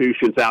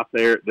institutions out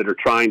there that are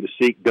trying to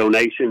seek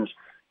donations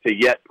to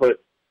yet put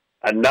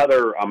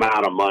another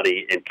amount of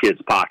money in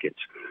kids' pockets.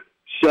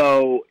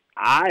 So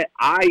I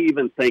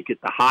even think at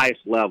the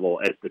highest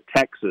level, at the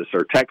Texas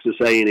or Texas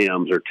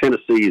A&M's or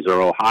Tennessee's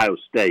or Ohio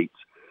State's,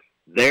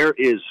 there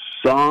is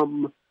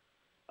some,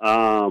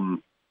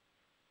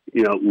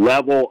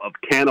 level of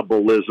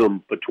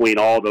cannibalism between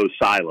all those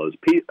silos.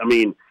 I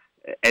mean,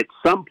 at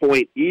some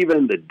point,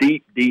 even the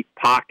deep, deep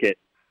pocket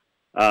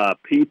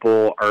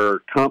people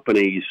or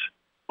companies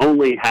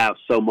only have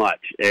so much,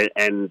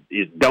 and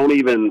you don't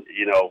even,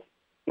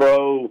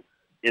 throw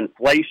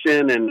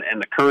inflation and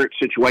the current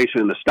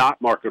situation in the stock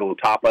market on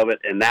top of it,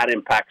 and that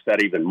impacts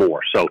that even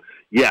more. So,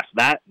 yes,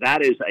 that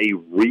is a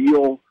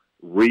real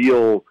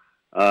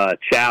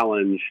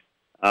challenge,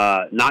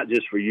 not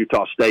just for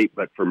Utah State,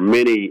 but for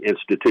many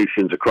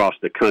institutions across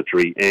the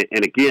country.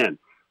 And again,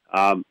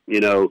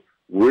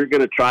 we're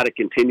going to try to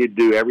continue to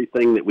do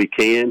everything that we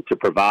can to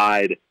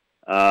provide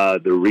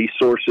the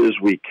resources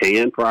we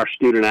can for our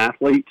student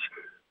athletes.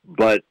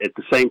 But at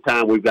the same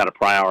time, we've got to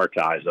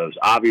prioritize those.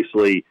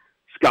 Obviously,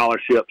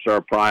 scholarships are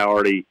a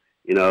priority.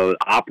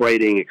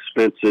 Operating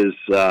expenses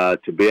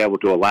to be able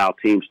to allow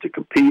teams to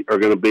compete are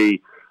going to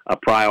be a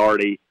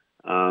priority.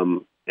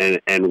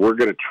 And we're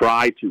going to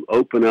try to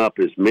open up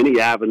as many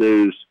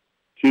avenues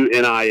to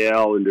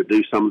NIL and to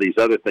do some of these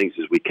other things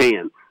as we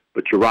can.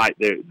 But you're right,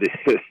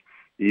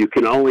 you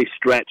can only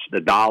stretch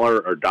the dollar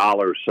or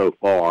dollars so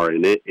far,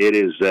 and it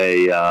is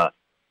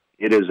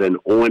an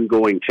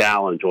ongoing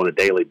challenge on a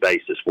daily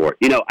basis for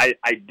it.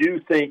 I do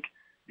think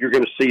you're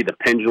going to see the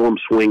pendulum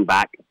swing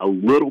back a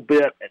little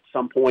bit at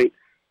some point,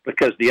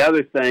 because the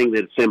other thing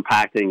that's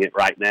impacting it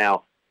right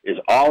now is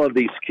all of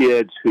these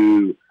kids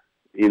who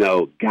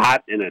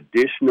got an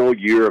additional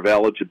year of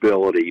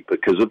eligibility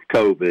because of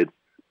COVID.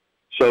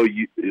 So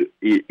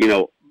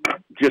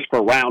just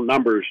for round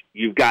numbers,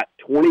 you've got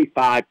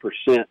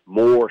 25%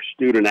 more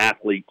student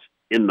athletes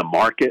in the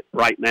market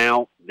right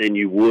now than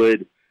you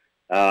would,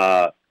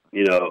 than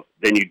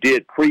you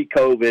did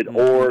pre-COVID,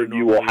 or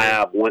you will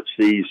have once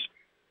these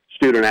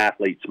student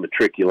athletes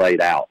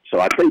matriculate out. So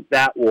I think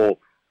that will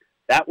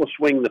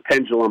swing the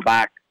pendulum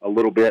back a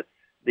little bit.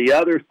 The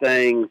other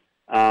thing,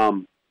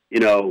 the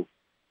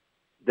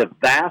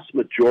vast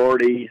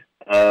majority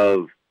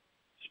of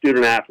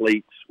student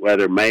athletes,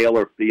 whether male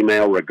or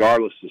female,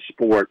 regardless of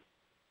sport,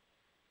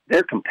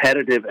 they're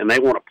competitive and they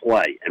want to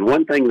play. And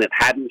one thing that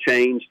hadn't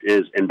changed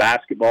is in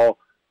basketball,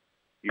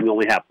 you can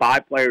only have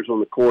 5 players on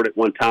the court at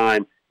one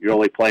time. You're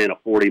only playing a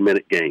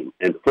 40-minute game.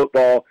 In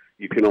football,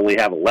 you can only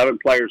have 11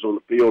 players on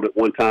the field at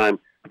one time.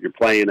 You're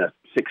playing a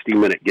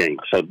 60-minute game.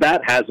 So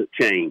that hasn't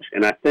changed.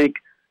 And I think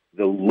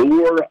the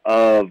lure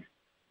of,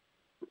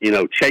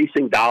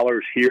 chasing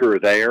dollars here or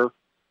there,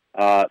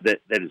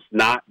 that is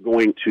not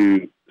going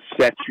to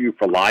set you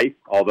for life.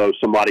 Although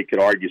somebody could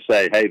argue,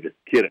 say, hey, the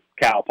kid at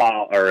Cal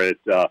Poly or at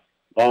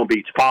Long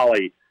Beach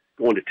Poly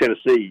going to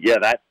Tennessee, yeah,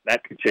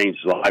 that could change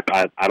his life.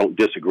 I don't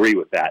disagree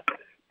with that.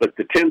 But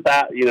the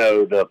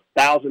the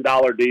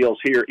 $1,000 deals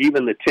here,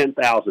 even the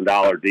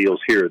 $10,000 deals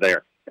here or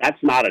there,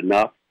 that's not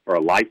enough for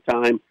a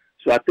lifetime.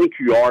 So I think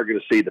you are going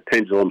to see the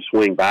pendulum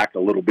swing back a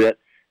little bit.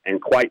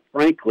 And quite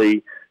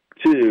frankly,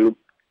 too,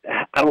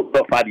 I don't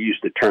know if I'd use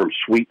the term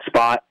sweet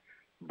spot,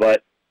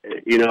 but,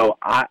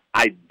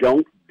 I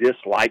don't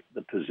dislike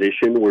the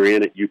position we're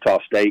in at Utah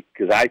State,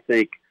 because I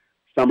think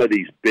some of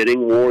these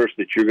bidding wars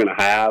that you're going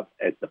to have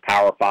at the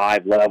Power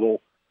 5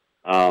 level,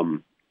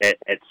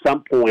 at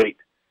some point,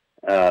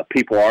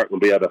 people aren't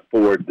going to be able to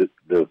afford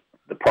the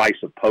price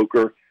of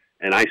poker.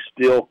 And I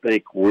still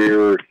think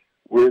we're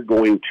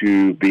going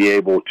to be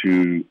able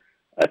to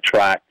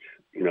attract,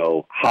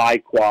 high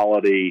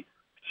quality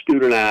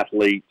student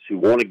athletes who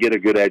want to get a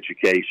good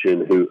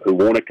education, who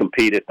want to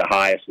compete at the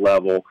highest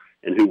level,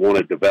 and who want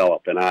to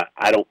develop. And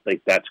I don't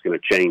think that's going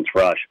to change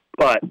for us.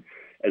 But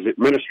as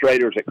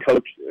administrators,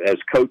 as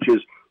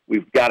coaches,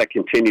 we've got to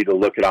continue to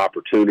look at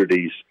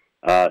opportunities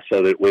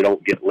so that we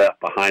don't get left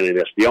behind in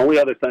this. The only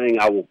other thing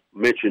I will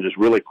mention is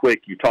really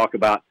quick, you talk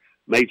about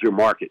major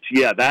markets.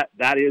 Yeah,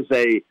 that is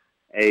a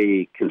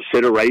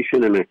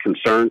consideration and a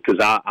concern, because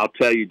I'll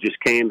tell you just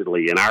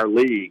candidly, in our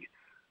league,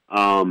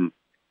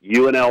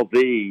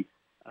 UNLV,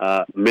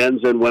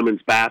 men's and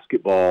women's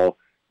basketball,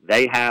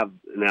 they have,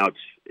 now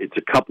it's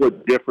a couple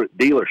of different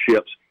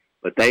dealerships,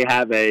 but they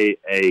have a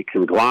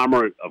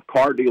conglomerate of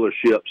car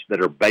dealerships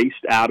that are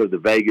based out of the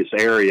Vegas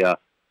area.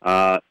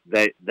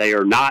 They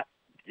are not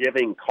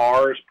giving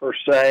cars per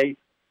se,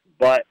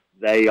 but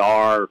they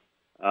are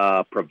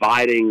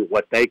providing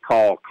what they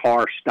call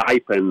car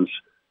stipends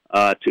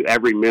to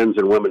every men's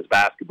and women's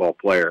basketball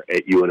player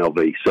at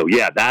UNLV. So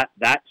yeah,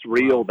 that's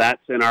real.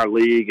 That's in our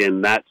league,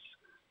 and that's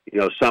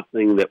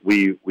something that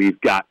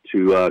we've got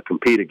to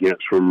compete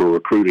against from a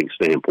recruiting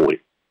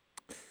standpoint.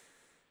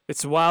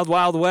 It's wild,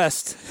 wild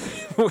west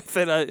with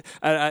it.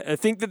 I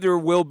think that there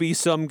will be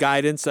some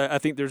guidance. I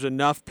think there's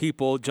enough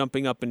people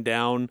jumping up and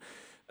down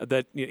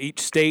that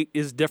each state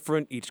is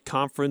different, each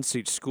conference,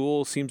 each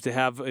school seems to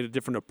have a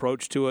different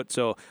approach to it.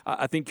 So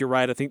I think you're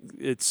right. I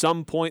think at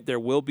some point there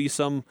will be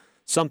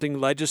something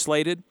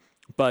legislated,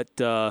 but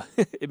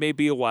it may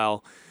be a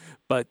while.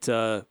 But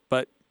good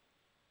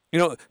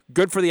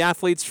for the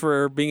athletes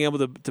for being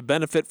able to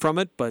benefit from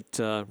it. But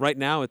right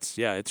now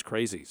it's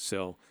crazy.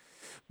 So.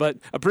 But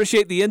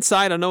appreciate the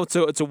insight. I know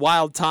it's a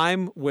wild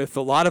time with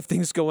a lot of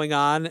things going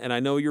on, and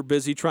I know you're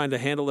busy trying to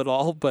handle it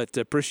all, but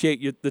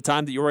appreciate the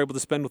time that you were able to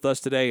spend with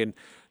us today and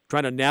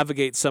trying to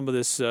navigate some of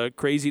this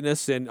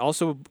craziness and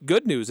also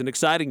good news and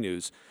exciting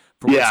news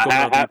for what's going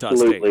on in Utah State.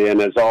 Absolutely.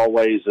 And as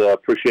always,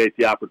 appreciate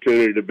the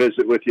opportunity to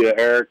visit with you,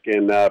 Eric,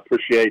 and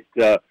appreciate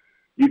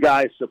you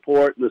guys'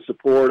 support and the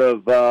support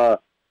of all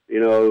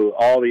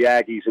the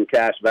Aggies in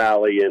Cache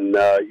Valley. And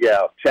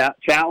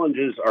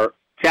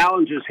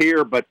challenges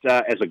here, but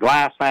as a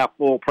glass half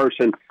full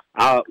person,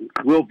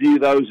 we'll view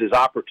those as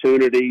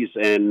opportunities.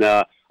 And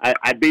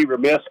I'd be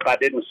remiss if I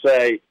didn't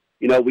say,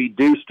 we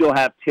do still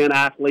have 10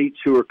 athletes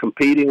who are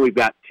competing. We've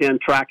got 10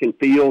 track and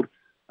field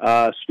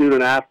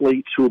student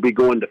athletes who will be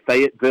going to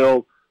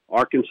Fayetteville,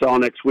 Arkansas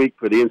next week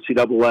for the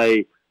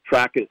NCAA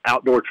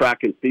outdoor track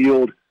and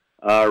field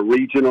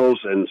regionals.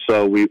 And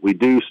so we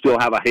do still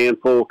have a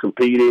handful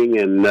competing,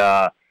 and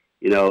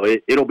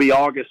it'll be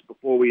August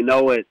before we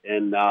know it,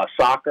 and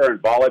soccer and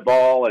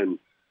volleyball and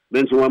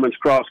men's and women's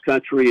cross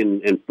country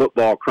and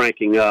football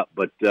cranking up.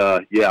 But,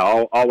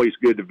 always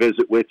good to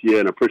visit with you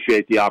and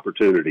appreciate the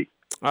opportunity.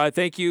 All right,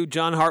 thank you,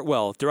 John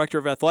Hartwell, Director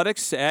of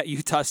Athletics at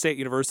Utah State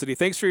University.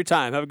 Thanks for your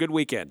time. Have a good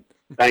weekend.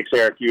 Thanks,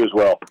 Eric. You as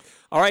well.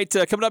 All right,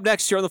 coming up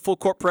next here on the Full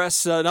Court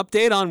Press, an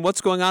update on what's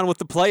going on with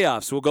the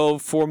playoffs. We'll go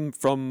from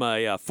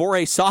 4A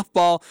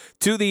softball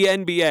to the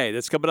NBA.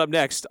 That's coming up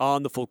next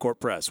on the Full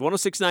Court Press.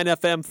 106.9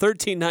 FM,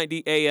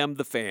 1390 AM,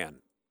 The Fan.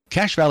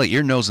 Cache Valley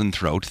Ear, Nose, and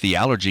Throat, the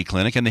Allergy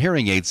Clinic, and the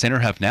Hearing Aid Center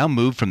have now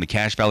moved from the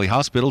Cache Valley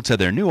Hospital to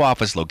their new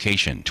office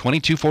location,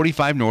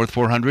 2245 North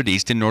 400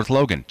 East in North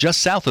Logan,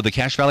 just south of the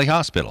Cache Valley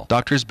Hospital.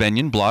 Doctors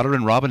Benyon, Blotter,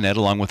 and Robinette,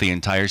 along with the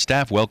entire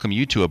staff, welcome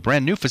you to a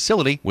brand new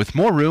facility with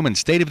more room and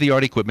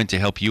state-of-the-art equipment to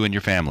help you and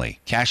your family.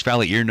 Cache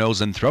Valley Ear, Nose,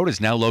 and Throat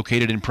is now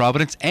located in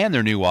Providence and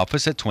their new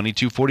office at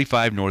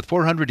 2245 North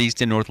 400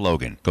 East in North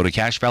Logan. Go to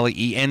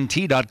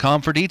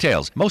CacheValleyENT.com for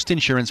details. Most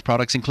insurance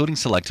products, including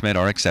SelectMed,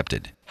 are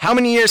accepted. How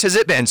many years has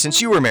it been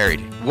since you were married?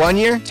 1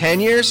 year?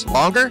 10 years?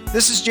 Longer?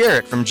 This is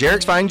Jarek from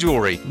Jarek's Fine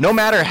Jewelry. No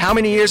matter how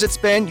many years it's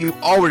been, you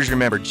always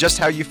remember just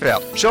how you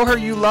felt. Show her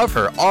you love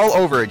her all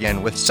over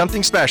again with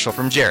something special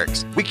from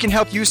Jarek's. We can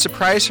help you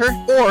surprise her,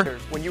 or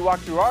when you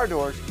walk through our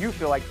doors, you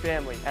feel like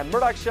family. At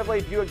Murdoch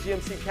Chevrolet Buick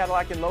GMC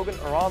Cadillac in Logan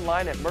or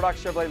online at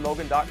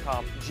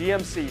MurdochChevroletLogan.com.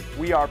 GMC,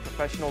 we are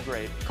professional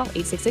grade. Call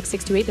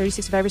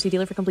 866-628-3065 or see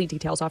dealer for complete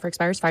details. Offer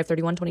expires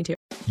 5/31/22.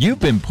 You've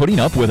been putting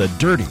up with a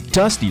dirty,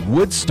 dusty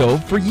wood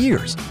stove for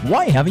years.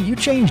 Why haven't you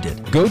changed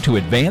it? Go to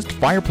Advanced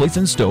Fireplace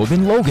and Stove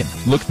in Logan.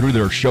 Look through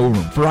their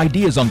showroom for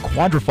ideas on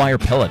Quadra-Fire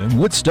pellet and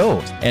wood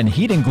stoves and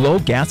Heat and Glow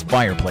gas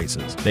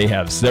fireplaces. They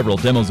have several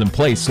demos in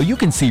place so you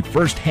can see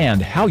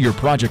firsthand how your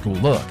project will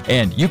look.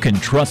 And you can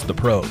trust the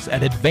pros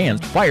at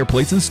Advanced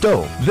Fireplace and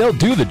Stove. They'll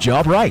do the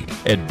job right.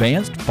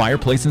 Advanced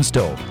Fireplace and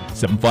Stove,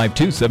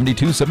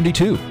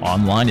 752-7272.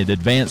 Online at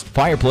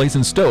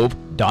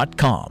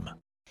AdvancedFireplaceandStove.com.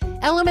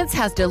 Elements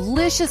has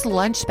delicious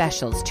lunch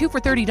specials, 2 for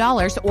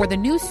 $30, or the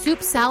new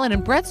soup, salad,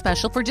 and bread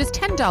special for just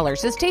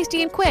 $10. It's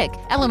tasty and quick.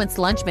 Elements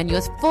lunch menu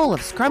is full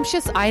of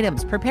scrumptious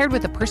items prepared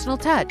with a personal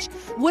touch.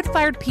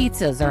 Wood-fired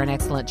pizzas are an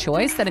excellent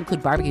choice that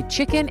include barbecued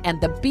chicken and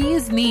the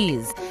bee's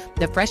knees.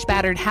 The fresh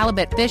battered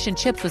halibut fish and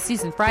chips with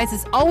seasoned fries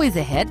is always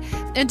a hit.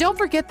 And don't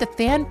forget the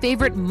fan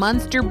favorite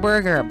Munster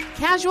Burger.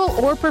 Casual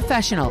or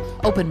professional.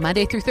 Open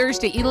Monday through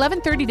Thursday,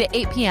 11:30 to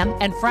 8 p.m.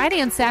 and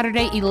Friday and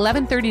Saturday,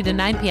 11:30 to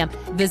 9 p.m.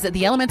 Visit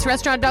theelementsrestaurant.com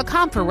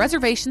for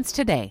reservations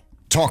today.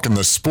 Talking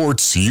the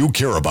sports you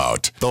care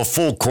about. The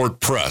Full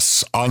Court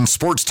Press on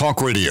Sports Talk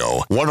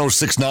Radio,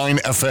 106.9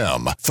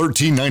 FM,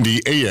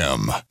 1390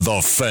 AM. The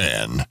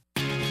Fan.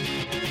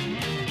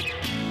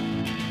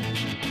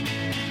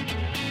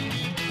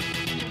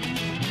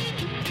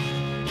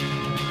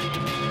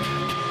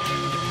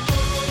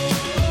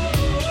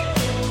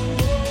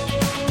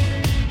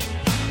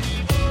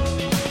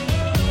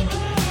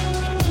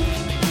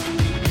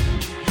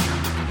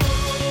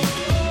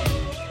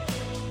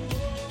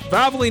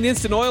 Valvoline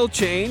Instant Oil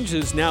Change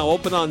is now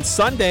open on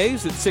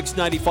Sundays at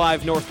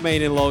 695 North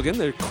Main in Logan.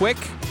 They're quick,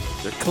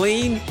 they're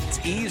clean,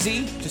 it's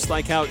easy, just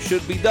like how it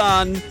should be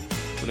done.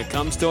 When it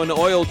comes to an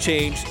oil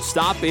change,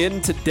 stop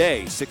in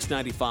today,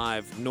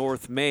 695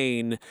 North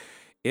Main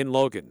in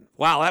Logan.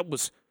 Wow, that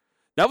was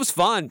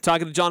fun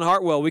talking to John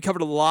Hartwell. We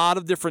covered a lot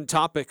of different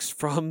topics,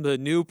 from the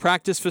new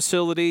practice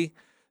facility,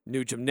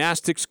 new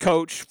gymnastics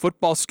coach,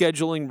 football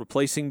scheduling,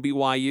 replacing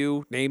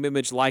BYU, name,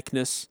 image,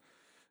 likeness.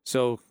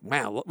 So,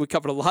 wow, we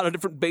covered a lot of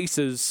different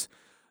bases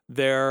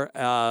there,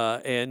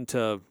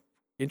 and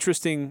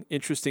interesting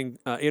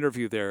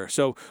interview there.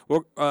 So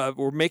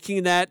we're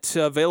making that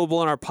available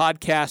on our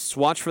podcasts.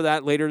 Watch for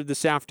that later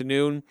this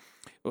afternoon.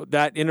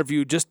 That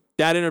interview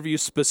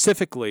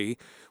specifically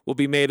will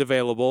be made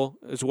available,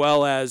 as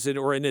well as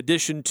in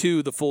addition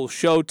to the full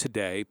show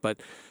today.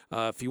 But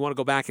if you want to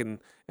go back and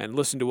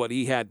listen to what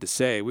he had to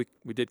say, we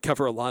did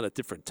cover a lot of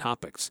different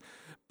topics.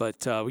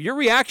 But your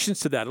reactions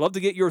to that, I'd love to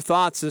get your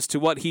thoughts as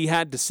to what he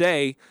had to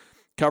say,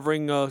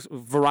 covering a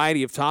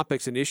variety of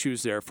topics and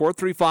issues there.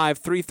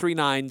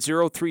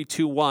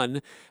 435-339-0321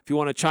 if you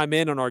want to chime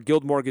in on our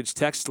Guild Mortgage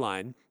text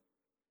line.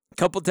 A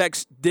couple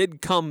texts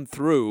did come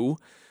through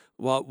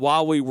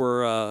while we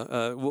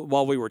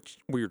were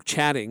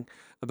chatting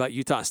about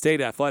Utah State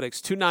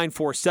athletics.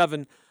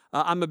 2947.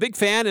 I'm a big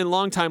fan and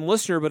longtime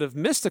listener, but have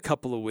missed a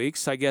couple of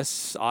weeks. I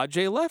guess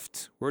Ajay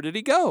left. Where did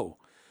he go?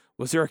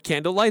 Was there a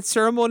candlelight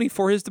ceremony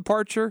for his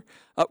departure?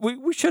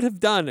 We should have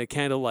done a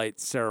candlelight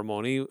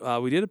ceremony.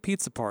 We did a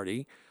pizza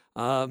party.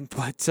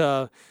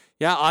 Ajay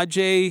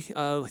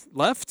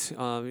left.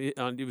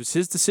 It was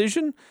his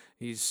decision.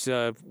 He's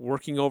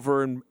working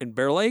over in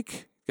Bear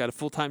Lake. Got a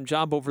full-time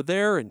job over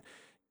there. And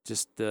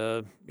just,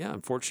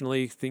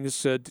 unfortunately,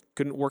 things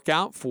couldn't work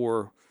out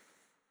for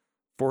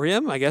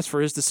him, I guess,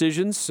 for his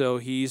decisions. So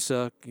he's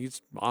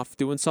off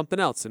doing something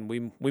else. And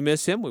we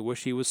miss him. We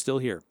wish he was still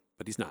here,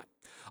 but he's not.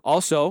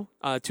 Also,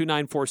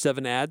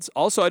 2947 adds,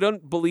 also, I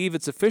don't believe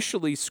it's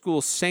officially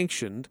school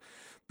sanctioned,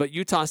 but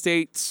Utah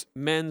State's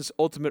men's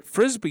ultimate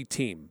frisbee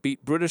team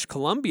beat British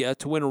Columbia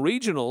to win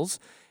regionals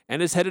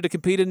and is headed to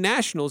compete in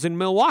nationals in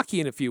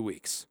Milwaukee in a few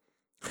weeks.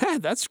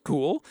 That's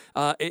cool.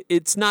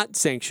 It's not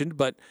sanctioned,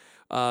 but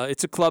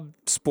it's a club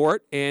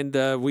sport, and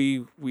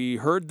we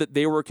heard that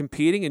they were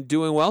competing and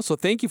doing well, so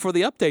thank you for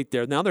the update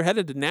there. Now they're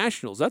headed to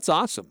nationals. That's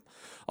awesome.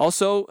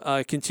 Also,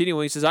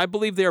 continuing, he says, I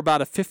believe they're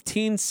about a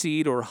 15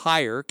 seed or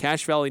higher.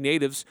 Cache Valley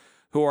natives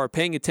who are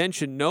paying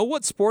attention know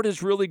what sport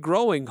is really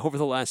growing over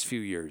the last few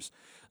years.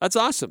 That's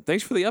awesome.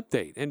 Thanks for the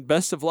update, and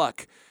best of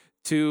luck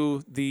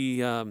to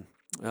the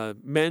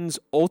men's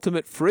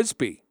ultimate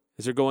frisbee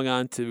as they're going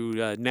on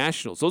to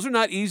nationals. Those are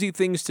not easy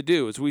things to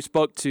do. As we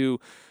spoke to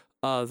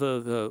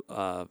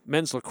the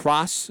men's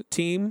lacrosse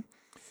team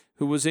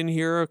who was in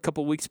here a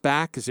couple weeks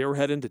back as they were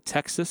heading to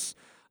Texas.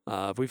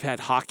 We've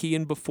had hockey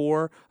in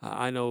before.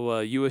 I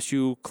know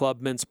USU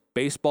club men's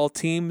baseball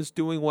team is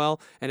doing well.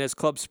 And as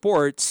club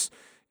sports,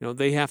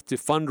 they have to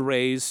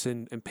fundraise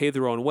and pay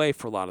their own way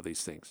for a lot of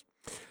these things.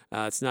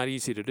 It's not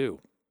easy to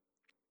do.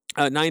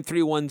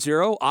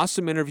 9310,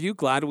 awesome interview.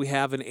 Glad we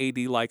have an AD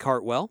like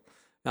Hartwell.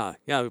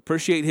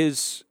 Appreciate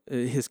his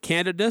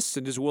candidness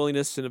and his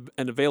willingness and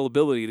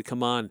availability to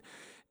come on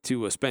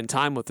to spend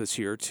time with us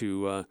here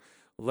to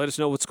let us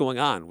know what's going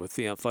on with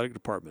the athletic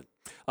department.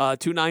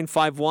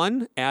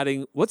 2951,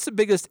 adding, what's the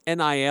biggest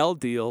NIL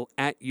deal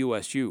at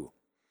USU?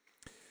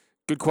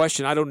 Good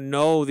question. I don't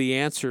know the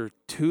answer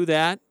to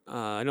that.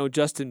 I know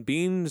Justin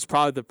Bean is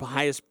probably the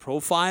highest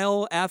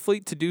profile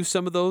athlete to do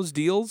some of those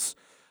deals,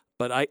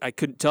 but I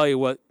couldn't tell you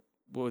what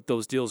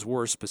those deals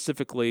were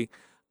specifically.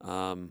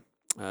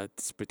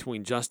 It's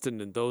between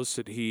Justin and those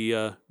that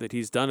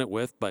he's done it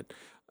with, but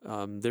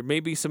there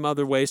may be some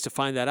other ways to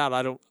find that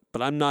out.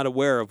 But I'm not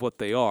aware of what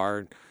they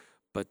are.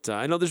 But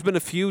I know there's been a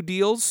few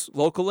deals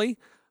locally,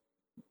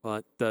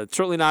 but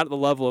certainly not at the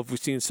level of we've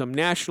seen some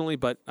nationally.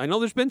 But I know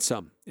there's been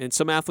some, and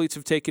some athletes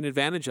have taken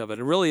advantage of it.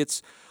 And really,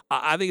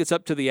 I think it's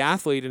up to the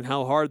athlete and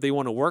how hard they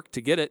want to work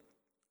to get it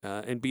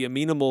and be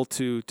amenable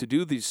to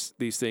do these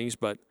things.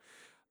 But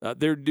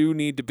there do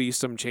need to be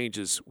some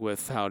changes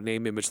with how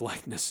name, image,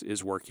 likeness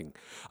is working.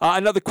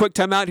 Another quick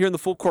time out here in the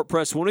Full Court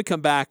Press. When we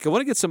come back, I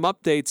want to get some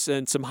updates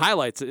and some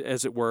highlights,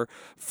 as it were,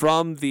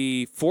 from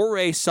the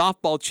 4A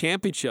softball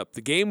championship.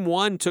 The game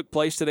 1 took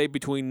place today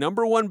between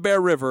number 1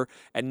 Bear River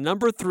and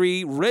number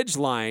 3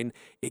 Ridgeline.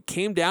 It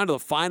came down to the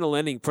final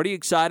inning. Pretty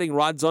exciting.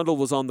 Rod Zundel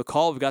was on the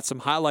call. We've got some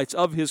highlights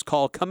of his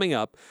call coming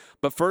up.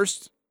 But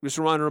first, just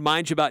want to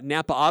remind you about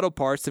Napa Auto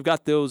Parts. They've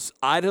got those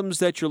items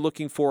that you're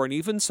looking for, and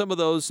even some of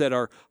those that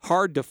are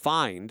hard to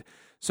find.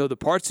 So the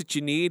parts that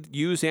you need,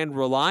 use, and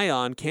rely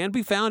on can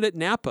be found at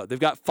Napa. They've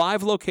got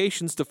 5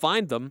 locations to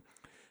find them,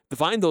 to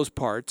find those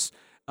parts.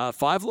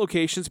 5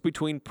 locations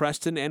between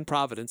Preston and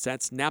Providence.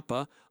 That's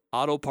Napa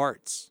Auto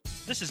Parts.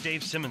 This is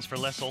Dave Simmons for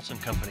Les Olson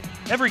Company.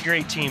 Every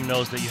great team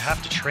knows that you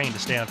have to train to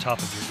stay on top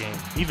of your game.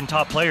 Even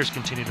top players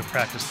continue to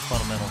practice the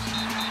fundamentals.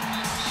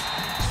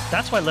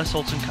 That's why Les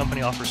Olson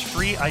Company offers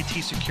free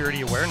IT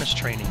security awareness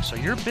training so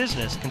your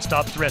business can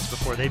stop threats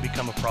before they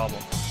become a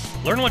problem.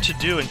 Learn what to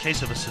do in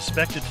case of a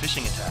suspected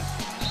phishing attack.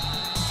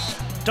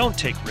 Don't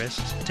take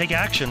risks. Take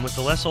action with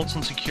the Les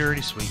Olson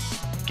Security Suite.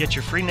 Get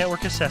your free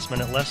network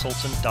assessment at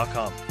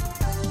lesolson.com.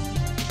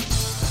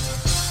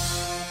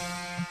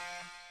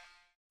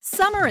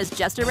 Summer is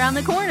just around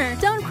the corner.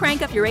 Don't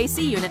crank up your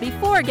AC unit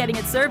before getting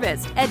it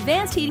serviced.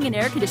 Advanced Heating and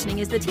Air Conditioning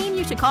is the team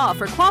you should call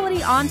for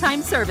quality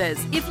on-time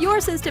service. If your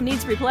system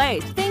needs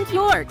replaced, think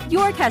York.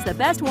 York has the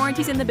best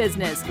warranties in the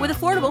business with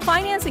affordable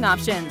financing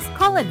options.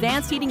 Call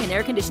Advanced Heating and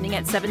Air Conditioning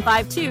at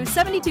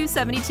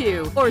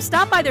 752-7272 or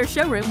stop by their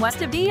showroom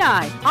west of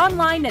DI.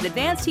 Online at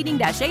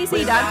advancedheating-ac.com.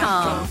 We're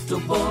not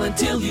comfortable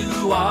until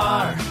you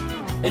are.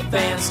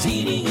 Advanced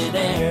Heating and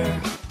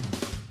Air.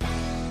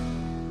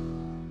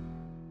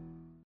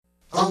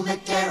 Old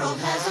McDarrell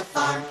has a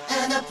farm,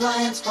 an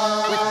appliance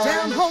farm. With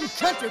down-home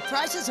country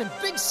prices and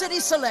big city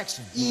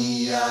selection.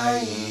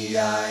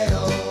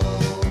 E-I-E-I-O.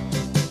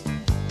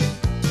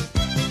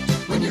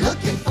 When you're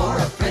looking for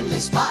a friendly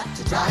spot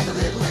to drive a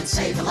little and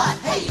save a lot,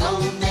 hey,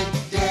 Old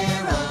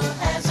McDarrell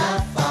has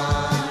a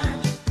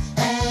farm,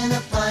 an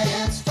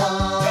appliance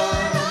farm.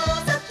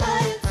 Darrell's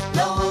Appliance.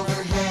 Low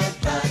overhead,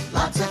 but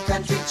lots of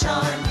country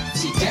charm.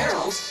 See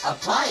Darrell's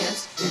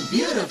Appliance in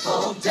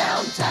beautiful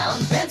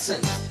downtown Benson.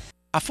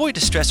 Avoid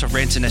the stress of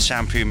renting a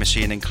shampoo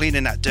machine and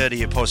cleaning that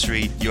dirty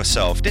upholstery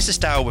yourself. This is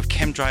Darryl with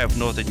ChemDry of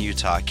Northern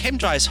Utah.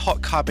 ChemDry's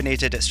hot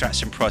carbonated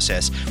extraction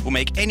process will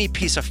make any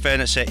piece of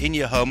furniture in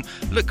your home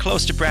look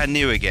close to brand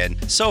new again.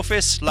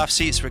 Sofas, love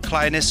seats,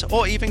 recliners,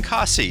 or even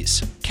car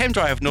seats.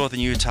 ChemDry of Northern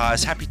Utah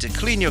is happy to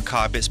clean your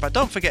carpets, but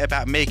don't forget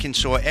about making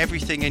sure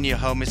everything in your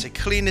home is the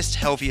cleanest,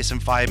 healthiest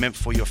environment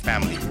for your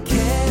family.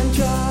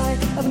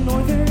 ChemDry of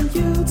Northern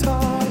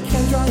Utah.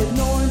 ChemDry of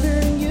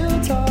Northern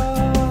Utah.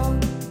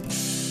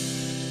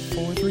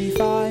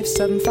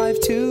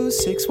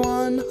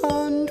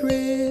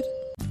 435-752-6100.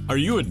 Are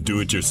you a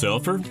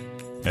do-it-yourselfer?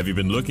 Have you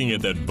been looking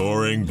at that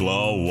boring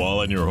blah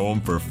wall in your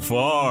home for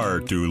far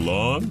too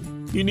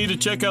long? You need to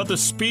check out the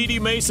Speedy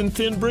Mason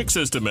Thin Brick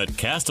System at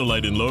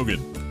Castellite in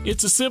Logan.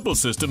 It's a simple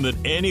system that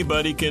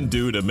anybody can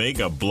do to make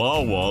a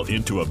blah wall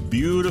into a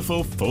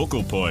beautiful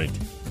focal point.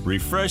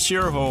 Refresh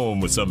your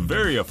home with some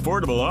very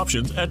affordable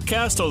options at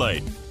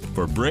Castellite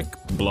for brick,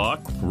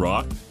 block,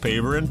 rock,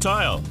 paver, and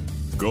tile.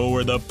 Go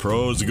where the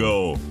pros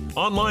go.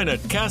 Online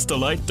at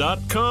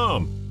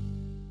castellite.com.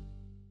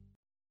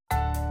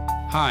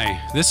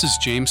 Hi, this is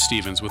James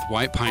Stevens with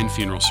White Pine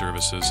Funeral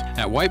Services.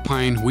 At White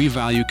Pine, we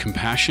value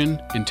compassion,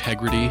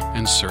 integrity,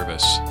 and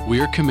service. We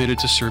are committed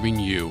to serving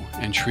you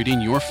and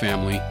treating your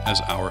family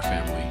as our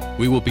family.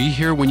 We will be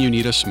here when you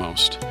need us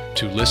most,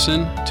 to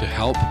listen, to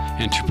help,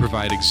 and to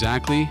provide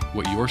exactly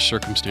what your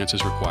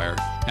circumstances require.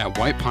 At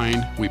White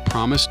Pine, we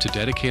promise to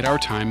dedicate our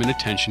time and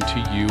attention to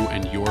you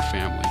and your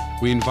family.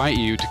 We invite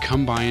you to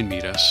come by and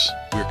meet us.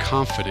 We're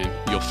confident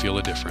you'll feel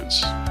a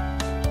difference.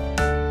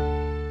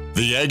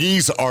 The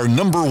Aggies are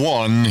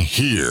 #1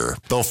 here.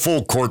 The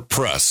Full Court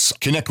Press.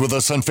 Connect with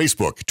us on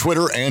Facebook,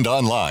 Twitter, and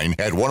online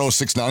at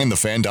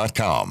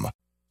 1069thefan.com.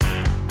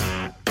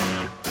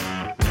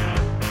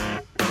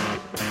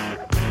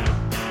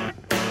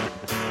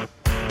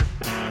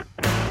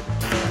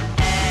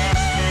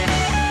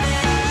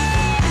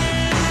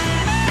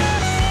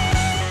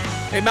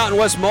 Hey, Mountain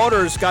West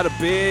Motors got a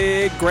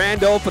big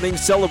grand opening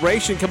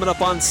celebration coming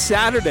up on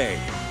Saturday.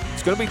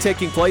 It's going to be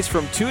taking place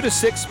from 2 to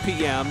 6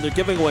 p.m. They're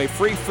giving away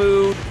free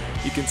food.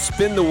 You can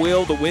spin the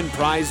wheel to win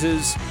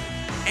prizes.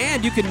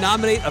 And you can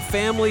nominate a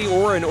family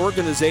or an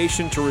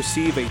organization to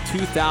receive a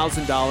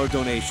 $2,000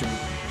 donation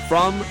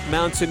from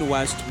Mountain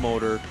West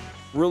Motor.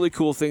 Really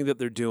cool thing that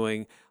they're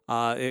doing.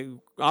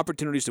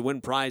 Opportunities to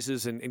win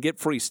prizes and get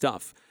free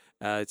stuff.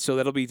 So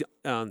that'll be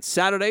on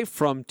Saturday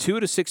from 2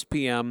 to 6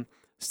 p.m.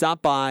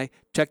 Stop by,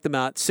 check them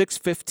out,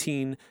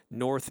 615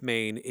 North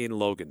Main in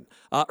Logan.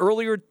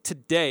 Earlier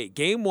today,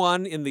 Game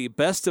 1 in the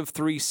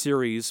best-of-3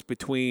 series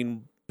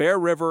between Bear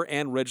River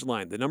and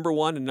Ridgeline, the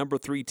 #1 and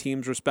 #3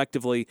 teams,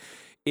 respectively,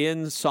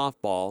 in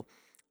softball.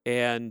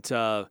 And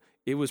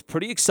it was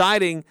pretty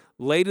exciting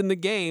late in the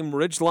game.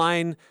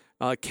 Ridgeline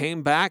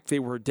came back. They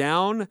were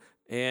down,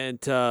 and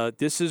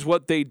this is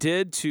what they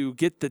did to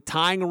get the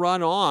tying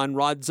run on.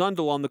 Rod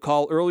Zundel on the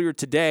call earlier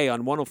today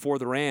on 104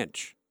 The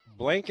Ranch.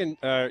 Blanken...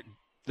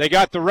 They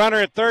got the runner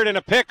at third in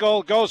a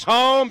pickle, goes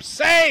home,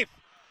 safe!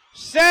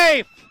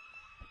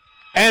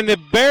 And the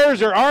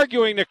Bears are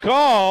arguing the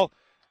call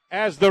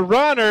as the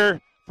runner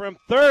from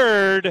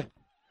third,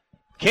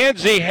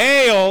 Kenzie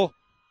Hale,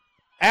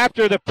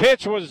 after the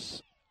pitch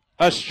was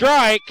a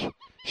strike,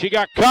 she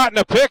got caught in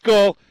a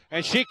pickle,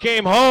 and she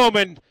came home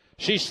and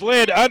she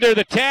slid under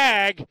the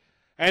tag,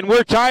 and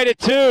we're tied at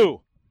 2.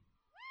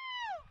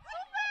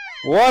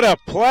 What a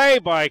play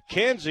by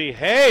Kenzie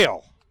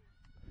Hale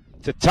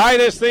to tie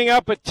this thing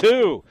up at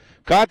 2.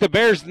 Caught the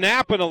Bears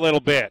napping a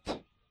little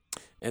bit.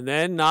 And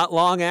then not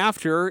long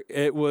after,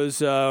 it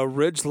was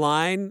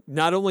Ridgeline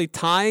not only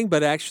tying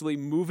but actually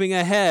moving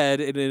ahead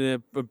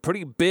in a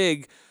pretty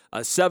big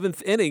a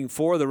seventh inning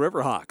for the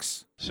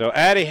Riverhawks. So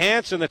Addie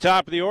Hansen, the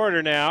top of the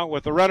order now,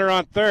 with the runner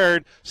on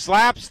third,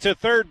 slaps to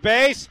third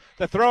base.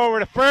 The throw over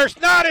to first,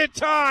 not in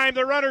time.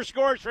 The runner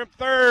scores from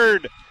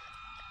third.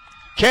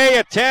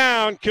 Kaya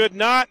Town could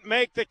not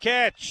make the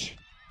catch.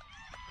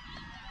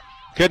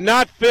 Could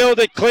not field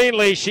it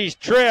cleanly. She's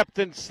tripped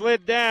and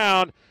slid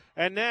down.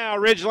 And now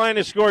Ridgeline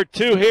has scored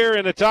 2 here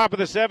in the top of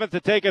the 7th to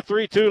take a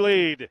 3-2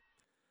 lead.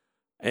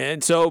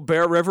 And so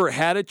Bear River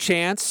had a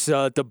chance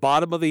at the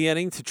bottom of the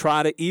inning to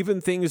try to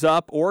even things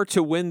up or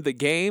to win the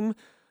game.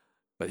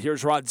 But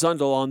here's Rod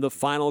Zundel on the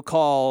final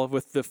call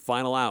with the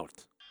final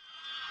out.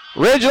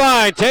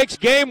 Ridgeline takes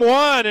game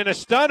 1 in a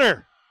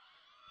stunner.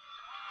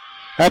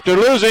 After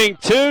losing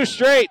 2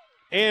 straight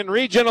in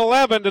Region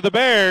 11 to the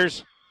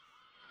Bears,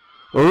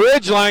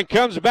 Ridgeline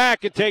comes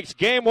back and takes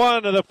game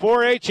 1 of the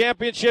 4A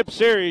Championship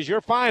Series.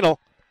 Your final,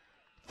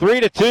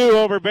 3-2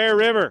 over Bear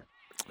River.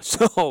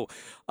 So,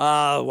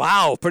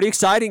 wow, pretty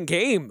exciting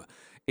game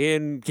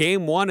in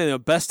game 1 in a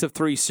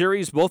best-of-3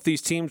 series. Both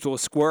these teams will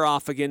square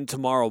off again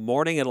tomorrow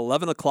morning at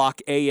 11 o'clock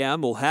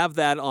a.m. We'll have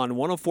that on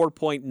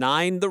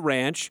 104.9 The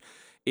Ranch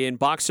in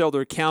Box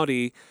Elder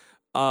County.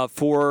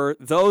 For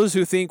those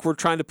who think we're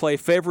trying to play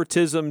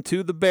favoritism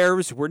to the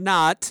Bears, we're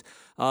not.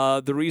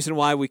 The reason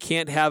why we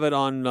can't have it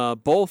on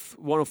both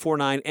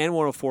 104.9 and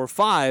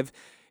 104.5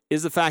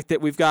 is the fact that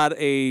we've got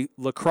a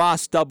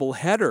lacrosse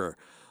doubleheader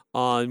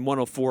on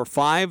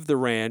 104.5 The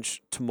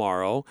Ranch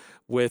tomorrow,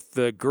 with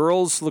the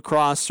girls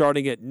lacrosse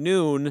starting at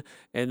noon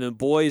and the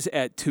boys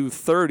at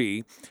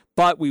 2:30.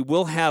 But we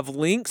will have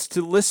links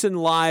to listen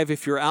live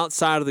if you're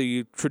outside of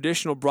the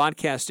traditional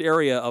broadcast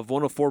area of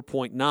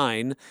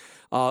 104.9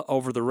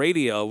 over the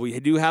radio. We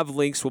do have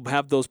links. We'll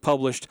have those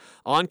published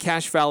on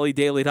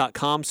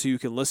CashValleyDaily.com so you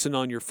can listen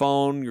on your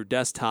phone, your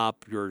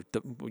desktop, your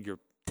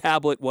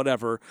tablet,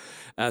 whatever,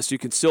 so you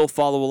can still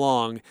follow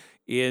along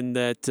in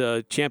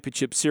that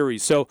championship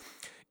series. So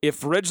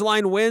if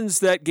Ridgeline wins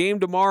that game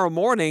tomorrow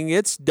morning,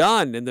 it's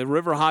done, and the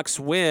Riverhawks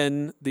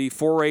win the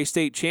 4A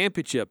state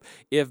championship.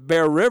 If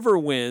Bear River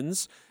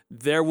wins,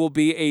 there will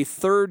be a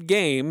third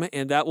game,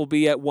 and that will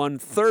be at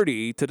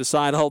 1:30 to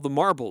decide all the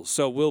marbles.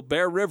 So will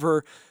Bear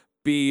River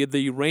be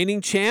the reigning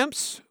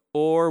champs,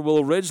 or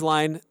will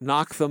Ridgeline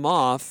knock them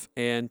off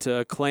and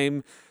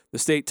claim the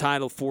state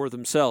title for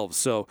themselves?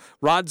 So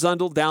Rod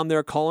Zundel down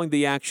there calling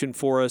the action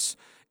for us,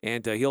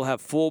 and he'll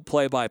have full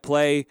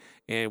play-by-play,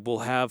 and we'll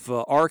have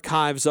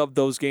archives of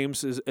those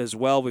games as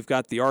well. We've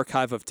got the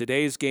archive of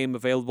today's game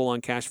available on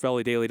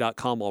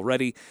CashValleyDaily.com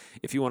already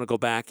if you want to go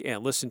back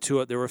and listen to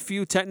it. There were a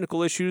few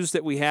technical issues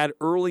that we had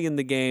early in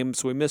the game,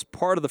 so we missed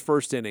part of the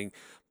first inning,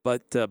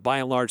 but by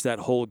and large, that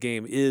whole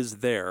game is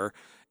there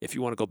if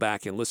you want to go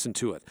back and listen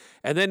to it.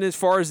 And then as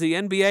far as the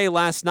NBA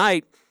last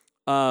night,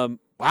 wow,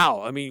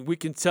 I mean, we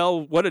can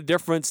tell what a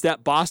difference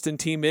that Boston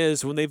team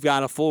is when they've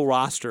got a full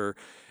roster,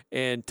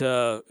 and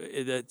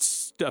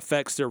it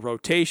affects their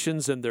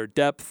rotations and their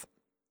depth.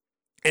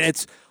 And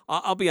it's,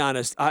 I'll be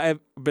honest, I've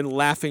been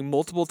laughing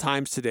multiple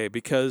times today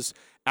because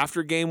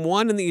after game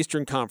 1 in the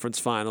Eastern Conference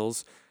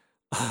Finals,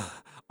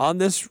 on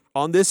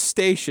this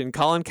station,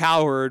 Colin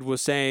Cowherd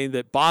was saying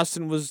that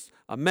Boston was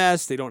a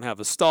mess. They don't have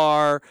a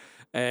star,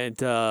 and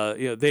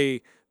they're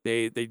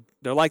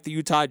like the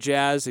Utah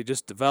Jazz. They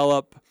just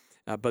develop.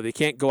 But they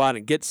can't go out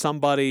and get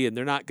somebody, and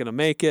they're not going to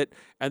make it.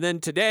 And then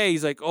today,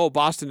 he's like, oh,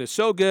 Boston is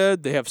so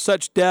good. They have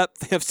such depth.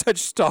 They have such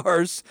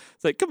stars.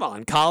 It's like, come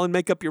on, Colin,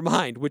 make up your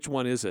mind. Which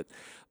one is it?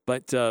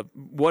 But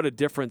what a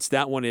difference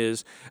that one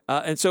is.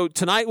 And so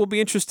tonight will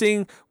be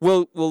interesting.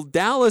 Will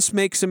Dallas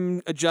make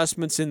some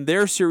adjustments in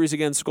their series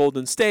against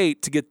Golden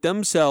State to get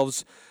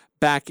themselves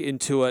back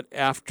into it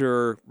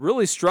after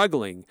really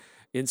struggling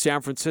in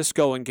San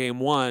Francisco in Game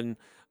 1?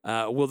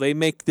 Will they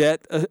make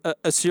that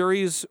a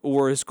series,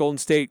 or is Golden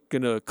State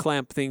going to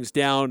clamp things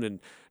down and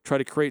try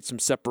to create some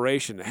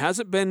separation? It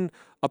hasn't been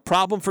a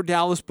problem for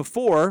Dallas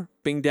before,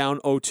 being down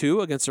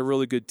 0-2 against a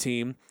really good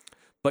team,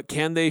 but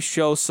can they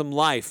show some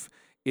life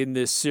in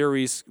this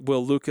series?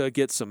 Will Luka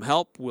get some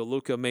help? Will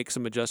Luka make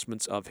some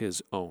adjustments of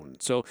his own?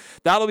 So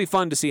that'll be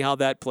fun to see how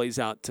that plays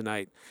out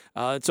tonight.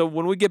 So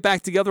when we get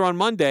back together on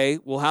Monday,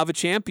 we'll have a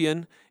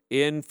champion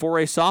in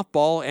 4A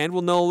softball, and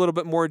we'll know a little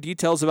bit more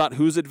details about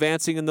who's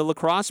advancing in the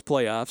lacrosse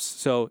playoffs.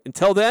 So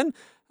until then,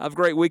 have a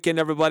great weekend,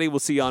 everybody. We'll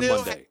see you on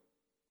Monday.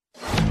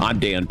 I'm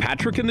Dan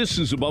Patrick, and this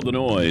is Above the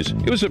Noise.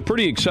 It was a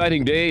pretty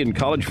exciting day in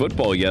college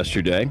football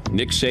yesterday.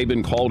 Nick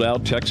Saban called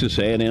out Texas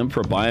A&M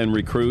for buying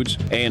recruits.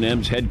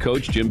 A&M's head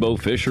coach, Jimbo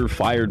Fisher,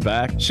 fired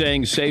back,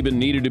 saying Saban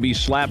needed to be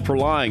slapped for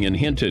lying, and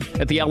hinted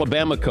at the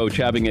Alabama coach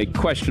having a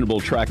questionable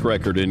track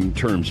record in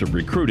terms of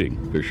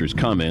recruiting. Fisher's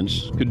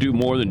comments could do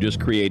more than just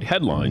create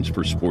headlines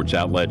for sports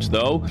outlets,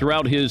 though.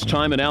 Throughout his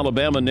time in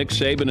Alabama, Nick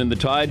Saban and the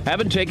Tide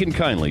haven't taken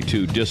kindly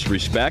to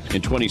disrespect.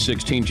 In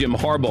 2016, Jim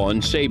Harbaugh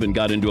and Saban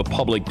got into a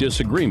public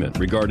disagreement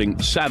regarding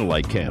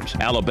satellite camps.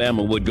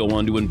 Alabama would go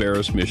on to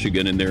embarrass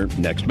Michigan in their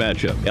next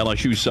matchup.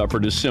 LSU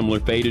suffered a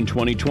similar fate in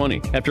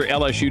 2020. After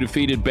LSU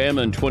defeated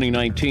Bama in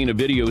 2019, a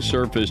video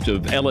surfaced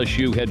of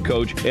LSU head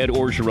coach Ed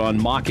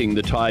Orgeron mocking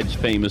the Tide's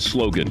famous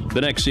slogan.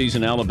 The next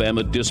season,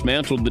 Alabama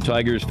dismantled the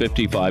Tigers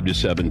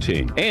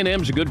 55-17.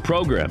 A&M's a good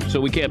program, so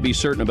we can't be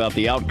certain about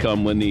the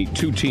outcome when the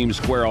two teams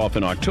square off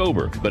in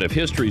October. But if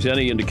history's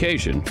any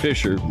indication,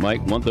 Fisher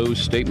might want those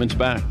statements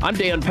back. I'm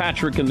Dan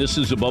Patrick, and this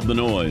is Above the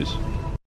Noise.